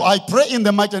 Amen. So I pray in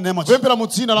the mighty name of Jesus. Kupempera mu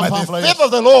dzina la May the mphamvu la favor Yesu.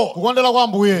 of the Lord Kukondera kwa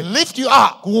Ambuye lift you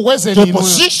up kukukwezeni to a inu.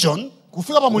 position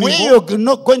Kufika pa where mulingo you're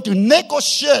not going to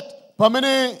negotiate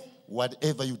pamene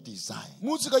whatever you desire.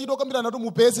 muzikachita kukambirana kuti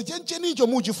mupeze chenicho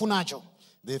muchifunacho.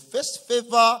 The first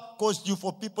favor caused you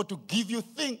for people to give you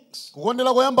things.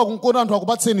 Kukondera koyamba kunkonda anthu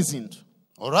akupatseni zinthu.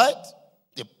 All right?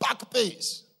 The back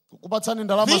pays. Kukupatsani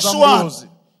ndalama This za one, mbuyozi.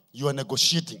 you are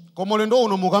negotiating Koma ulendo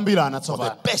uno mukambirana for the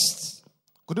tsopano. best.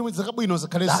 Kuti muzikabwino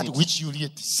zikhale That zinthu. which you really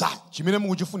desire. Chimene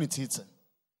mukuchifunitsitsa.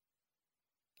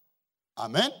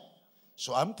 Amen.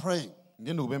 So I'm praying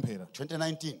Ndiye ndikupemphera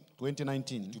 2019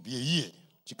 2019 to be a year.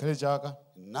 chikhale chaka.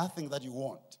 Nothing that you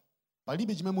want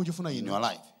Palibe chimene muchifuna in inu your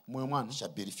life moyo mwanu shall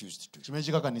be refused to you. chimene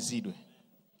chikakanizidwe.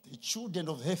 The children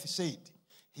of Heth said,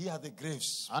 here are the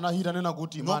graves. Anahita nena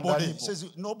kuti manda Nobody alipo. says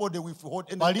nobody will hold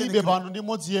any Palibe grave. pano ndi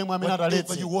mmodzi yemwe amene Whatever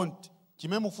ataletse. you want.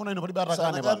 Chimene mufuna inu palibe Sana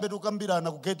atakane kambe pano.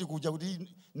 tukambirana kugeti kuja kuti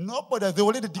nobody they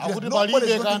already declared Akuti nobody is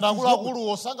palibe going kanda to refuse nobody. akuluakulu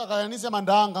osangakayanize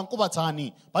manda anga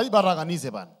nkupatsani. Palibe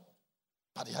atakanize pano.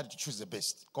 But he had to choose the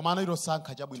best. Koma anayiro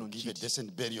sankha chabwino Give a nchiti.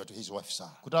 decent burial to his wife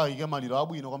Sarah. Kuti ayike maliro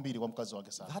abwino kwambiri kwa mkazi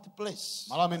wake Sara. That place,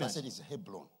 Malo amene. I said, is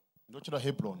Hebron. Ndochita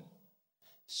Hebron.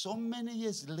 So many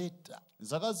years later,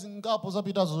 Zaka zingapo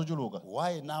zapitazo zochuluka.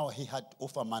 why now he had to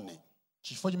offer money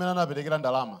Chifukwa chimene anaperekera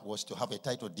ndalama. was to have a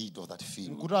title deed of that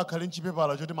field, Kuti akhale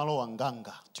nchipepala choti malowa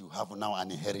nganga. to have now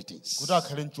an inheritance. Kuti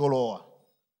akhale ncholowa.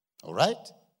 All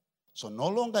right? So no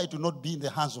longer it will not be in the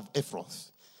hands of Ephroth.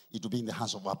 It will be in the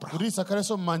hands of Abraham. Kuti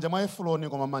isakhalenso m'manja mwa Efroni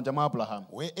koma m'manja mwa Abrahamu.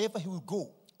 Wherever he will go,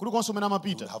 Kulikonso umene he will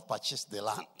amapita. have purchased the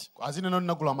land. Azinena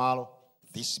ndinagula malo.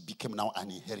 This became now an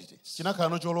inheritance. Chinakhala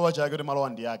nocholowa chake kuti malowa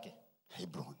ndi yake.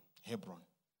 Hebron. Hebron.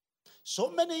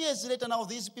 So many years later now,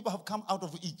 these people have come out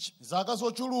of Egypt. Zaka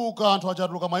zochuluka anthu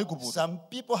achatuluka mwa Igupto. Some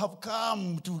people have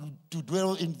come to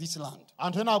dwell in this land.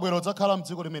 Anthu ena abwera odzakhala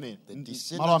m'dziko limeneli. The Malo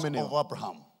descendants amenewa. of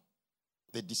Abraham.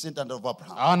 The descendant of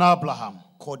Abraham, Ana Abrahamu.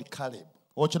 called Caleb.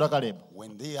 Otchedwa Kalebu.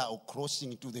 When they are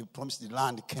crossing to the promised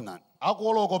land, Canaan,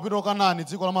 Akuoloka kupita Kanaani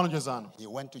dziko la malonjezano. he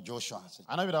went to Joshua and said,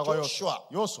 Anapita kwa Joshua,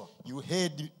 Yoswa. you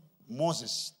heard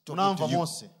Moses talking to Unamva you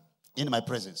Mose. in my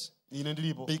presence. Ine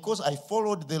ndilipo. Because I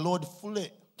followed the Lord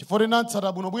fully. Chifukwa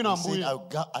ndinatsata bwinobwino He said,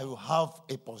 Ambuye. I will have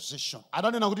a position.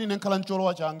 Adanena kuti ine nkhala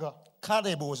mcholowa changa.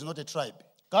 Caleb was not a tribe.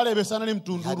 Kalebe sanali He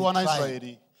mtundu had wa a tribe.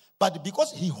 Israeli. But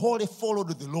because he wholly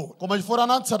followed the Lord, Koma chifukwa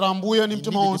anatsata Ambuye ndi he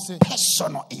mtima needed wonse. a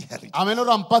personal inheritance. Amene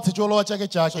kuti ampatse cholowa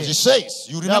chake So he chake. says,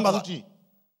 you remember that Kuti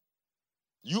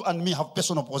you and me have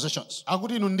personal possessions.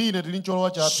 akuti inu ndine tili mcholowa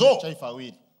So, chathu chaife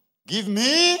awiri. Give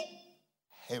me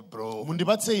Hebron.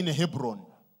 Mundipatse ine Hebron.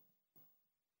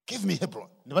 Give me Hebron.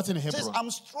 Ndipatse ine Says, Hebron.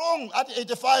 I'm strong at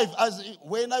 85 as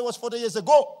when I was 40 years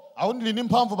ago. Akuti ndili ndi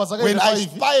mphamvu pa zaka When I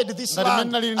 85. spied this Ngati land,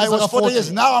 mmene ndili ndi I was zaka 40 years.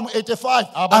 40. Now I'm 85.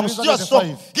 Apa I'm ndili still zaka strong.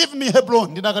 85. Give me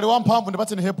Hebron. Ndidakali wamphamvu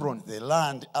ndipatse ine Hebron. The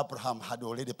land Abraham had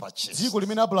already purchased, Dziko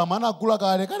limene Abrahamu anagula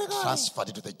kale.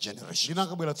 transferred to the generation.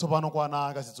 Linakabwera tsopano kwa ana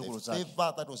ake zidzukulu The zake.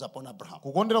 favor that was upon Abraham.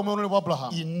 Kukondera kumene kunali kwa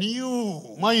Abrahamu. He knew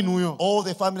Mwa inuyo. all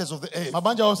the families of the earth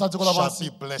Mabanja onse a dziko shall lapansi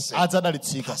be blessed,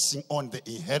 adzadalitsika. passing on the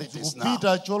inheritance now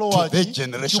Kupita to cholowachi the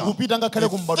generation. chikupita ngakhale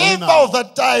The kumbadwa favor winawo. of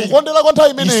that time Kukondera kwa nthawi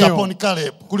is imeneyo upon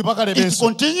Caleb. kuli It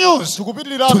continues to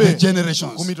the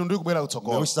generations.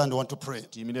 May we stand and want to pray.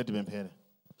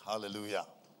 Hallelujah.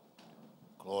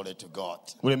 Glory to God.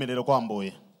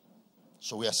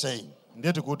 So we are saying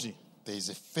there is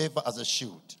a favor as a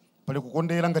shield.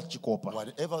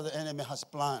 Whatever the enemy has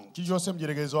planned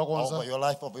over your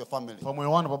life, over your family,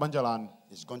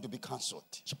 is going to be cancelled.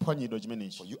 For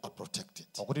you are protected.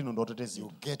 You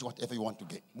get whatever you want to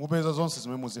get.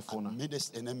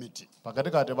 Amidst enmity,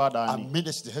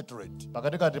 amidst the hatred,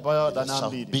 it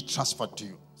shall be transferred to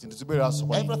you.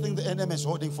 Everything the enemy is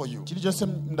holding for you is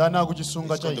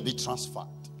going to be transferred.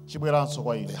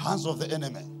 The hands of the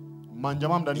enemy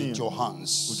into your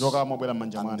hands,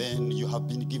 and then you have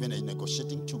been given a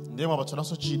negotiating tool. Whatever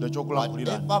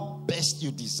best you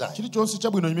desire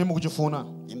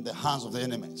in the hands of the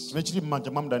enemies, you're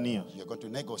going to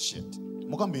negotiate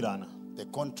the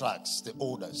contracts, the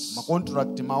orders,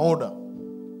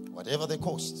 whatever they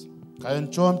cost, you're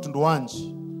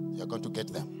going to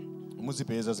get them, because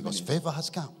favor has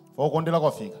come.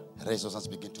 Raise us, let's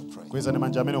begin to pray. Let's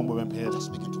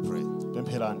begin to pray.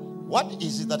 What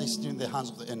is it that is still in the hands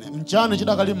of the enemy?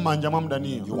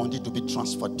 You want it to be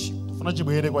transferred to you.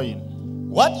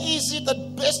 What is it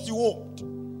that best you want,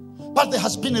 but there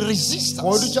has been a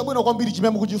resistance? Sometimes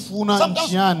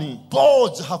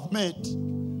boards have made.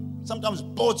 Sometimes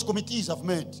boards, committees have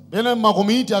made. They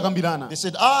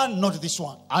said, not this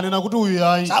one.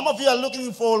 Some of you are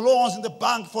looking for loans in the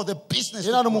bank for the business.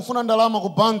 The banks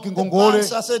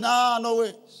are saying, no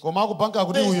way. There's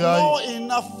no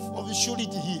enough of the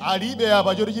surety here. How do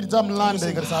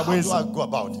I go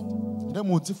about it?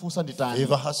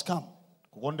 Favor has come.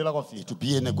 It will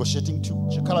be a negotiating tool.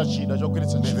 May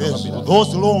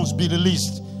those loans be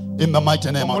released in the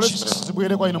mighty name of Jesus.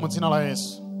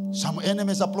 Some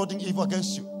enemies are plotting evil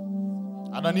against you.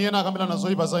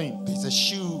 There's a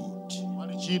shield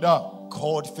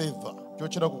called favor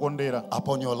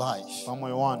upon your life.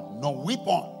 No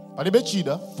weapon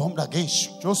formed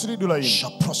against you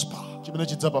shall prosper in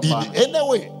any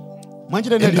way. In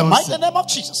the mighty name of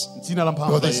Jesus.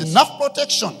 Because there's enough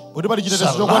protection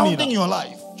surrounding your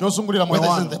life. Whether it's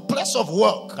in the place of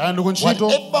work,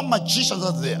 whatever magicians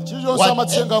are there,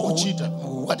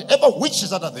 whatever witches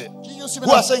that are there,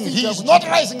 who are saying he is not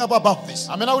rising up above this,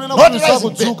 not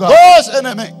rising those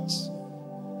enemies,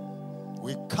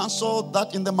 we cancel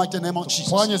that in the mighty name of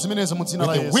Jesus. With the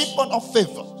weapon of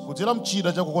favor,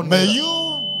 may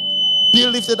you be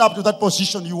lifted up to that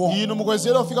position you want, because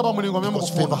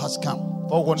favor has come.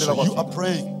 So you are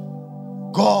praying,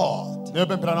 God,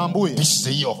 this is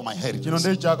the year of my heritage. If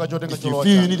you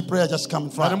feel you need prayer, just come in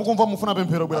front as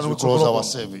we close our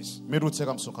service.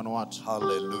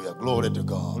 Hallelujah. Glory to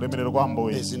God.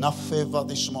 There's enough favor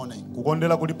this morning to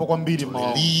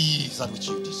release that which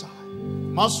you desire.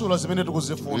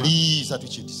 Release that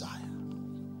which you desire.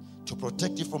 To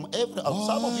protect you from every.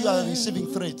 Some of you are receiving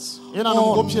threats. You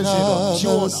will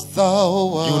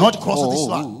not cross this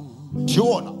line. As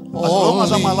long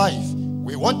as I'm alive,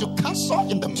 we want to cancel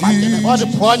in the mighty name of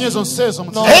Jesus.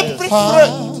 Every threat,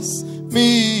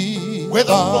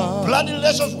 whether from blood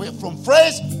relations, from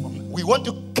friends, we want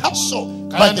to cancel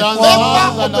by the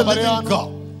favor of the living God.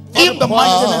 In the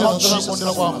mighty name of Jesus.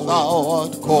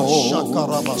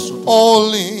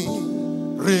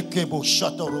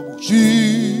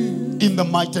 In the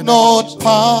mighty name of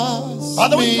Jesus.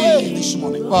 Father, we pray this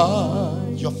morning.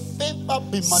 Your favor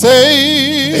be manifested.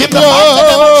 In the mighty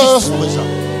name of Jesus.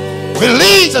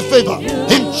 Release a favor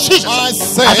in Jesus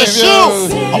as a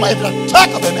shield on every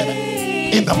attack of the enemy.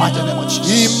 In the mighty name of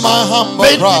Jesus.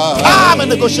 May it come and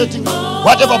negotiating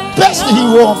whatever best he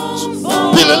wants.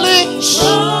 Be released.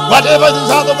 Whatever is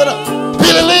out of it,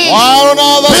 be released.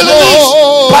 Be released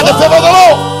by the favor of the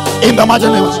Lord. In the mighty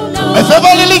name of Jesus. May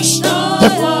favor release the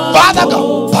Father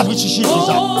God that which she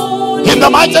desires. In the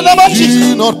mighty name of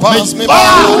Jesus. May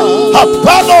fire have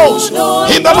battles.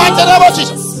 In the mighty name of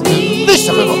Jesus. This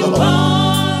the favor of the Lord.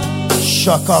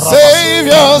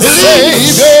 Savior,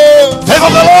 Savior, favor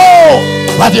of the Lord.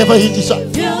 Whatever he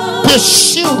desires. Be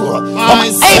sure from every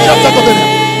attack of the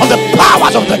enemy, on the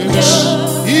powers of darkness.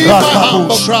 We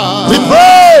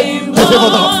pray the favor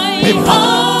of the Lord. Be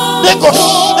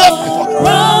negotiate before the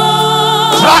Lord.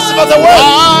 Trust of the world,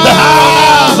 the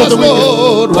hands of the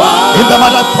wicked. In the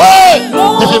mighty pray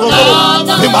the favor of the Lord.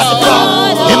 Be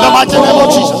multiplied. In the mighty name of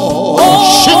Jesus.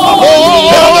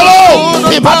 Favor of the Lord.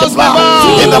 Be multiplied.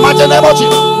 In the mighty name of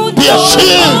Jesus. Be a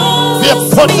shield. Be a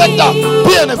protector.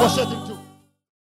 Be a negotiator.